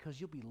anymore because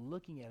you'll be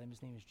looking at him.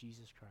 His name is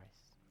Jesus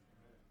Christ.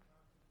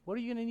 What are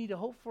you going to need to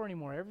hope for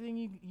anymore?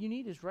 Everything you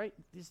need is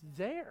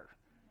there.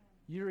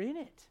 You're in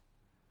it.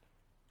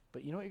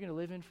 But you know what you're going to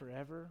live in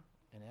forever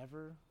and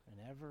ever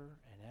and ever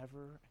and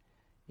ever?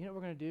 You know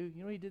what we're going to do? You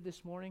know what he did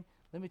this morning?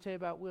 Let me tell you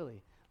about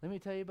Willie. Let me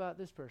tell you about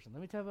this person.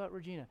 Let me tell you about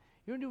Regina.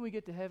 You know what we do when we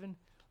get to heaven?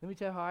 Let me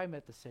tell you how I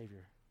met the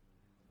Savior.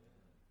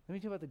 Let me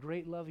tell you about the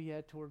great love he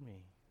had toward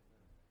me.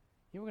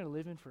 You know what we're going to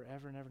live in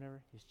forever and ever and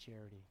ever? His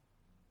charity.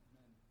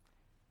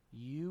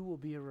 You will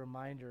be a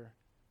reminder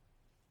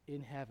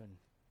in heaven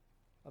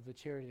of the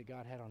charity that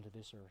God had onto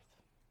this earth.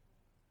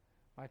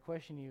 My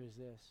question to you is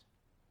this: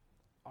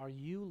 are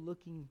you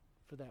looking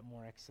for that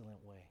more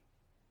excellent way?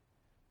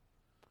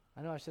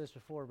 I know I've said this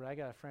before, but I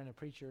got a friend, a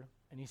preacher,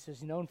 and he says,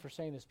 he's known for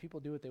saying this: people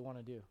do what they want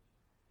to do.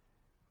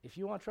 If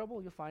you want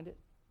trouble, you'll find it.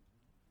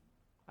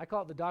 I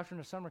call it the doctrine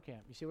of summer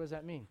camp. You see, what does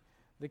that mean?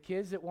 The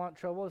kids that want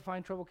trouble, they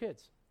find trouble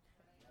kids.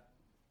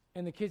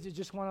 And the kids that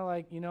just want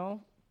to,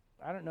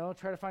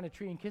 try to find a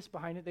tree and kiss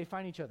behind it, they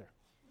find each other.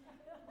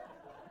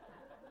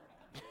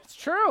 It's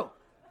true.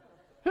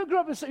 You grew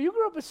up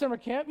in summer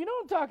camp. You know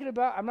what I'm talking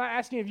about. I'm not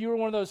asking if you were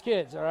one of those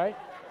kids, all right?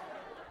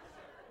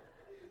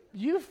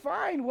 You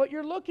find what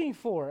you're looking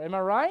for. Am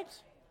I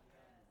right?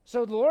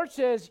 So the Lord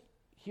says,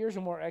 here's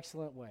a more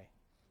excellent way.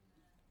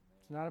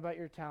 It's not about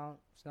your talent.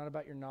 It's not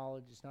about your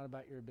knowledge. It's not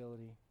about your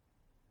ability.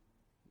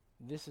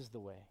 This is the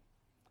way.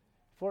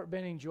 Fort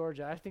Benning,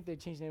 Georgia. I think they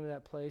changed the name of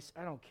that place.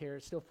 I don't care.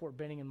 It's still Fort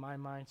Benning in my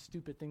mind.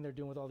 Stupid thing they're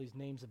doing with all these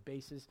names of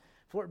bases.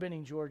 Fort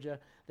Benning, Georgia.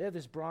 They have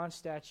this bronze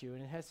statue,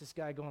 and it has this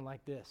guy going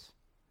like this.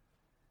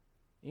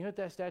 You know what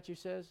that statue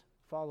says?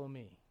 Follow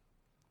me.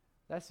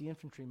 That's the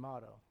infantry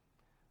motto.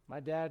 My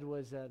dad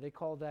was, they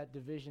call that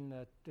division,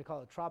 they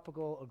call it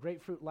tropical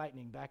grapefruit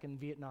lightning back in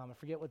Vietnam. I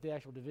forget what the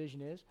actual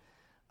division is,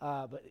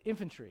 but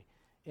infantry.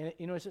 And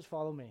you know, it says,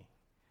 follow me.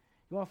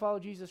 You want to follow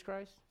Jesus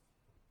Christ?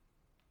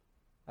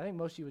 I think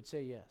most of you would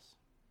say yes.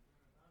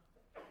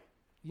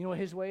 You know what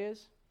his way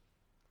is?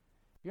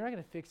 You're not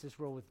going to fix this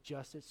world with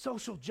justice.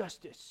 Social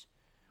justice.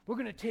 We're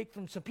going to take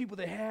from some people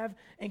that have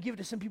and give it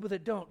to some people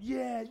that don't.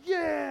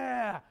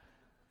 Yeah.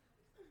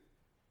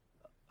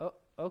 Oh,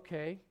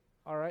 okay.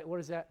 All right. What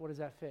does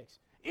that fix?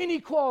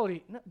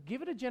 Inequality. No,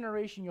 give it a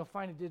generation, you'll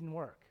find it didn't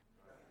work.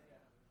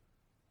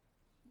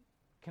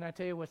 Can I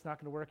tell you what's not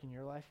going to work in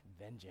your life?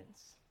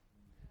 Vengeance.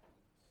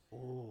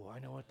 Oh, I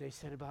know what they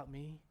said about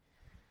me.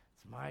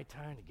 It's my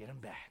time to get them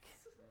back.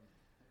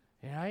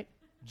 All right?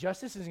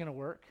 Justice isn't going to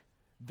work.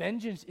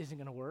 Vengeance isn't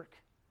going to work.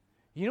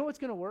 You know what's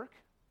going to work?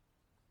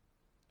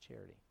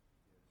 Charity.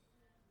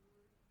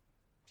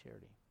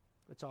 Charity.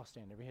 Let's all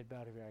stand. Every head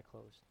bowed, every eye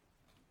closed.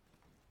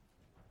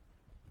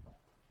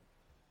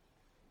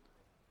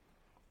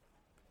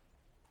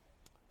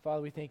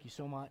 Father, we thank you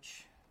so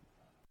much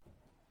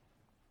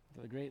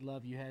for the great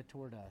love you had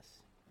toward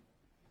us.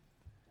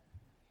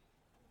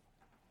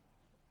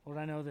 Lord,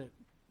 I know that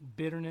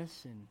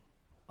bitterness and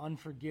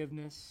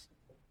unforgiveness,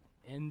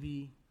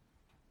 envy,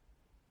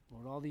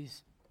 Lord, all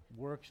these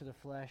works of the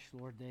flesh,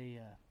 Lord,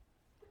 they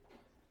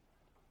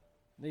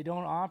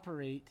don't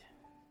operate,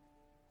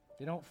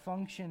 they don't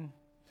function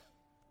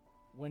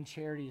when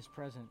charity is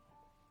present.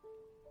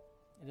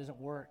 It doesn't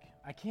work.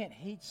 I can't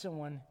hate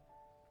someone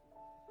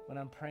when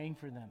I'm praying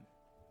for them.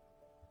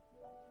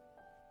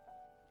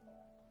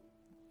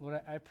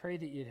 Lord, I pray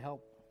that you'd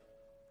help.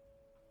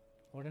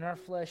 Lord, in our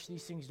flesh,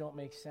 these things don't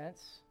make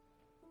sense.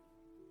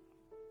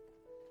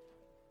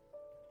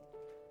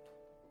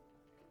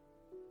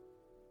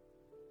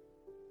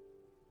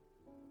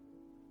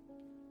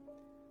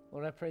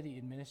 Lord, I pray that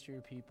you'd minister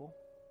your people.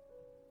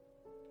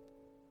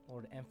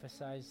 Lord,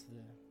 emphasize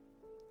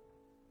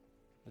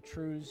the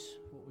truths,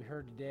 what we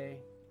heard today.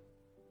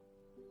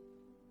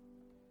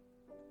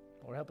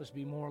 Lord, help us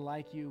be more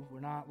like you.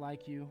 We're not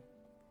like you.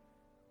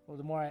 Lord,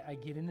 the more I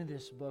get into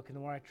this book and the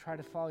more I try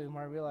to follow you, the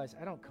more I realize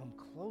I don't come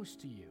close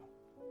to you.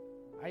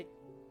 I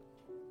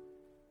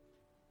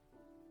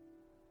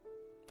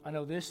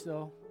know this,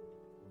 though.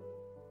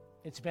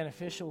 It's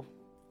beneficial.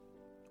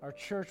 Our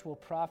church will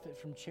profit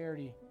from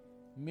charity.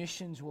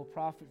 Missions will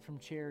profit from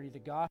charity. The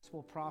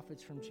gospel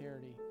profits from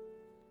charity.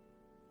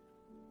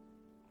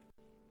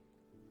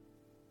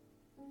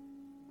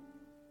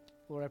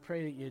 Lord, I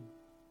pray that you'd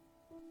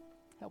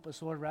help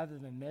us, Lord, rather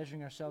than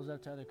measuring ourselves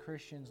up to other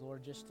Christians,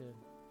 Lord, just to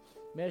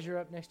measure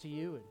up next to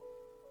you and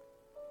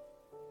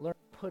learn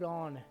to put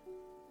on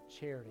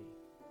charity.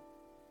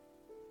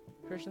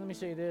 Christian, let me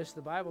say this.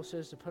 The Bible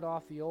says to put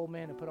off the old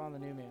man and put on the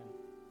new man.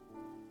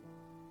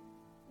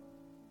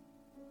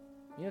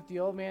 You know what the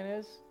old man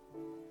is?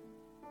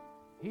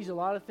 He's a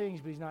lot of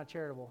things, but he's not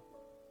charitable.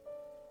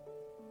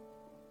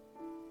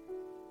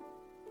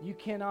 You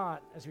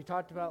cannot, as we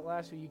talked about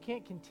last week, you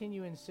can't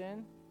continue in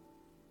sin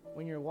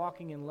when you're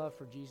walking in love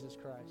for Jesus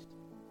Christ.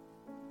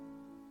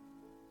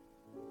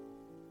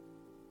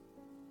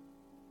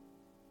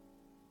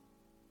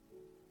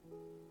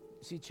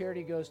 See,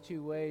 charity goes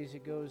two ways.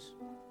 It goes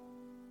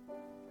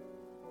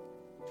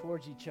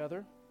towards each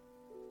other,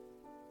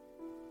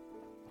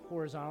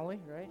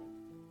 horizontally, right?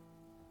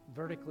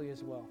 Vertically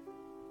as well.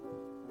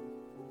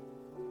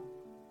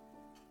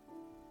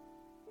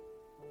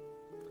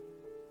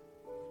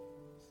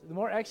 The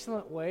more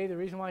excellent way, the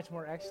reason why it's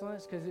more excellent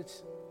is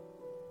because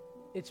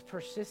it's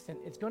persistent.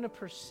 It's going to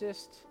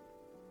persist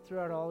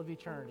throughout all of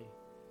eternity.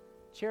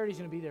 Charity's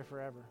going to be there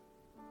forever.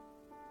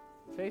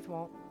 Faith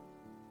won't.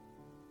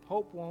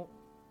 Hope won't.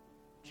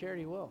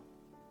 Charity will.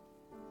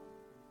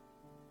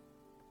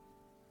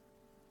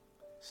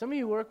 Some of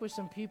you work with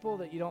some people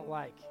that you don't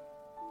like.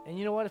 And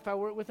you know what? If I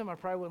worked with them, I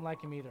probably wouldn't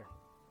like them either.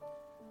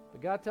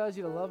 But God tells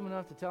you to love them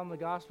enough to tell them the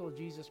gospel of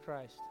Jesus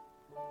Christ.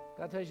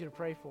 God tells you to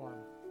pray for them.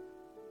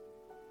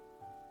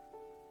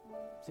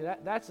 See,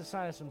 that's a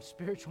sign of some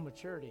spiritual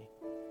maturity.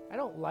 I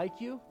don't like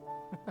you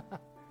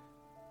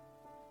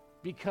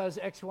because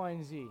X, Y,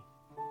 and Z.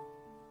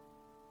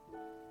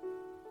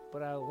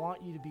 But I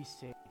want you to be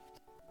saved.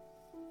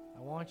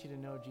 I want you to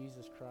know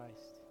Jesus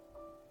Christ.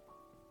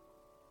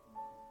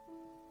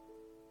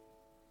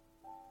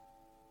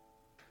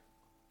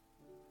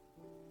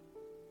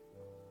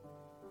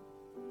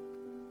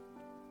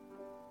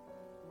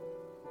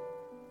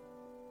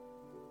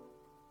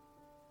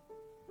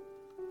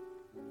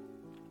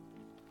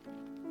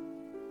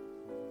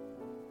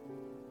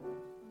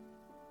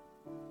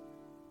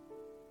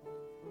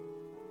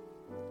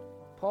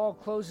 Paul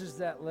closes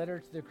that letter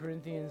to the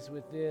Corinthians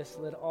with this: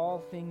 let all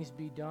things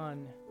be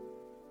done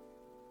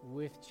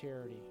with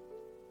charity.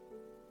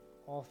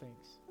 All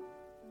things.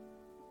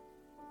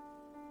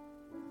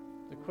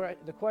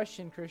 The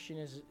question, Christian,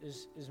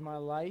 is my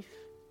life,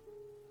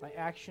 my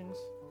actions,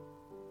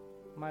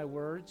 my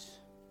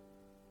words.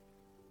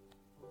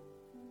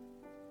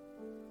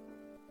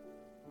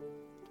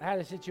 I had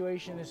a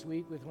situation this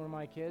week with one of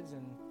my kids,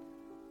 and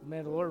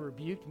man, the Lord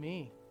rebuked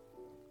me.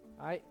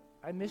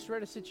 I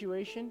misread a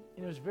situation,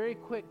 and it was very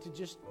quick to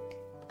just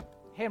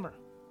hammer.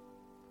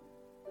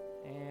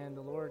 And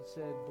the Lord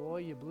said,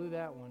 boy, you blew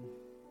that one.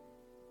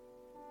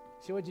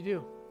 So what'd you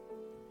do?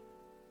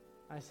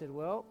 I said,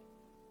 well,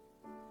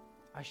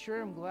 I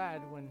sure am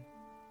glad when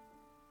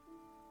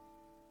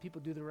people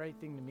do the right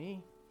thing to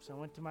me. So I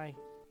went to my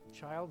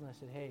child and I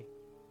said, hey,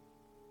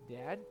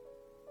 Dad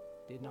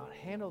did not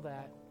handle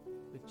that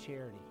with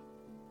charity.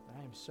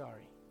 I am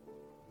sorry.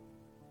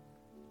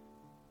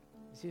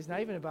 You see, it's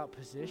not even about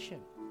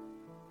position.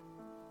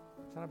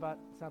 It's not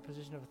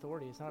position of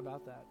authority. It's not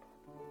about that.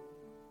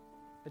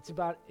 It's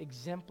about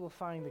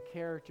exemplifying the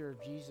character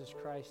of Jesus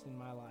Christ in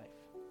my life.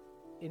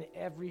 In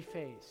every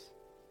phase.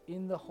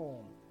 In the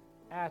home.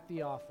 At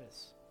the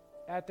office.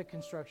 At the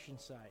construction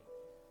site.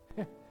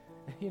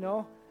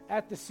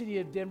 At the city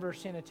of Denver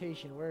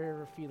sanitation,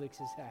 wherever Felix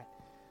is at.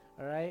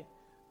 All right?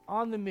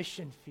 On the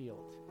mission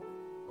field.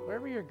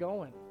 Wherever you're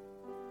going.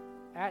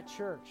 At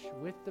church.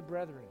 With the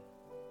brethren.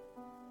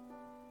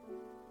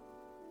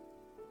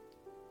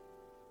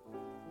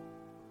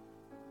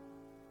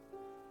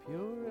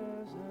 pure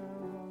as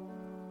thou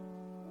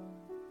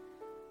art.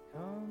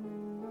 Come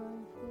in thy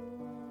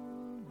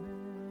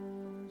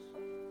fullness,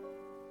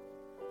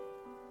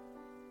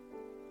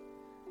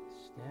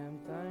 stamp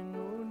thine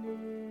own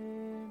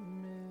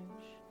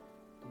image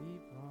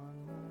deep on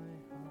my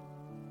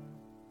heart.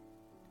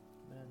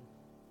 Amen.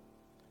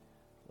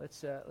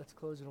 Let's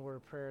close in a word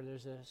of prayer.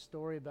 There's a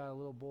story about a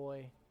little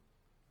boy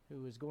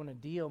who was going to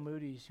D.L.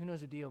 Moody's. Who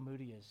knows who D.L.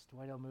 Moody is?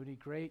 Dwight L. Moody,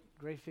 great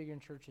figure in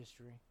church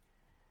history.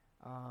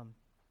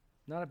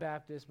 Not a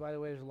Baptist, by the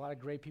way. There's a lot of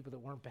great people that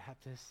weren't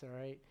Baptists, all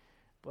right?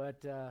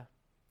 But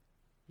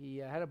he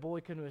had a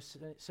boy come to a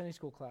Sunday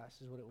school class,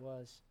 is what it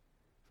was,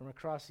 from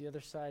across the other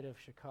side of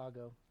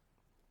Chicago,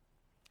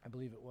 I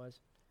believe it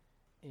was,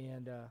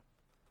 and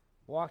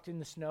walked in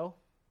the snow,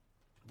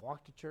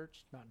 walked to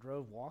church, not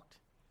drove, walked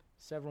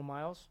several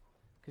miles,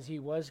 because he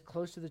was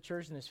close to the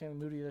church and his family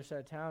moved to the other side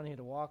of town. He had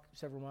to walk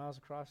several miles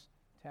across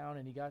town,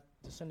 and he got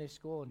to Sunday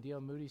school, and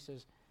D.L. Moody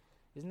says,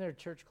 "Isn't there a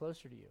church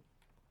closer to you?"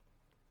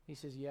 He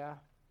says, "Yeah,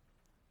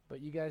 but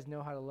you guys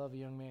know how to love a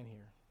young man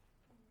here."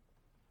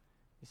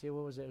 You say,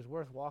 "What was it? It was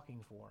worth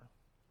walking for."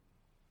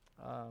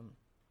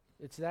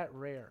 It's that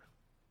rare.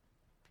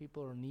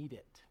 People need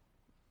it,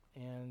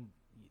 and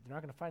they're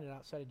not going to find it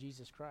outside of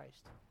Jesus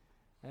Christ.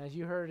 And as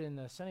you heard in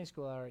the Sunday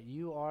school hour,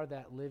 you are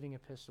that living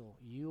epistle.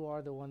 You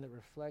are the one that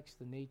reflects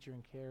the nature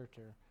and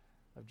character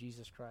of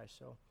Jesus Christ.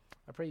 So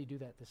I pray you do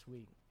that this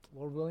week.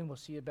 Lord willing, we'll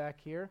see you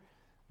back here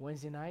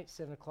Wednesday night,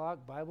 7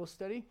 o'clock, Bible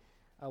study.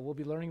 We'll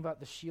be learning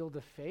about the shield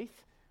of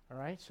faith. All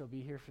right, so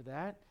be here for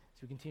that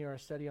as we continue our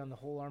study on the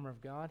whole armor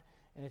of God.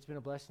 And it's been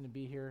a blessing to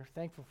be here.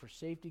 Thankful for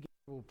safety.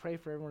 We'll pray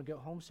for everyone to get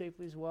home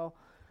safely as well.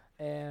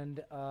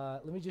 And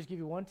let me just give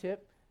you one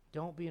tip.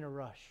 Don't be in a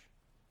rush.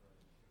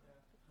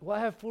 Well,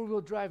 I have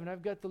four-wheel drive, and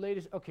I've got the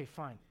latest. Okay,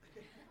 fine.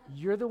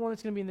 You're the one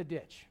that's going to be in the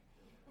ditch.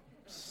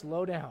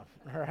 Slow down,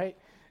 all right?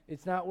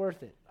 It's not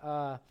worth it.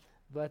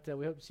 But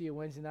we hope to see you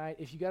Wednesday night.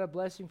 If you got a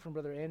blessing from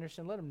Brother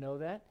Anderson, let him know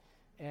that.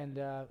 And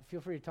feel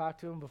free to talk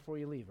to him before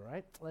you leave, all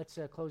right? Let's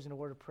close in a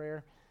word of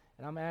prayer.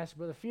 And I'm going to ask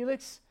Brother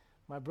Felix,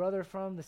 my brother from the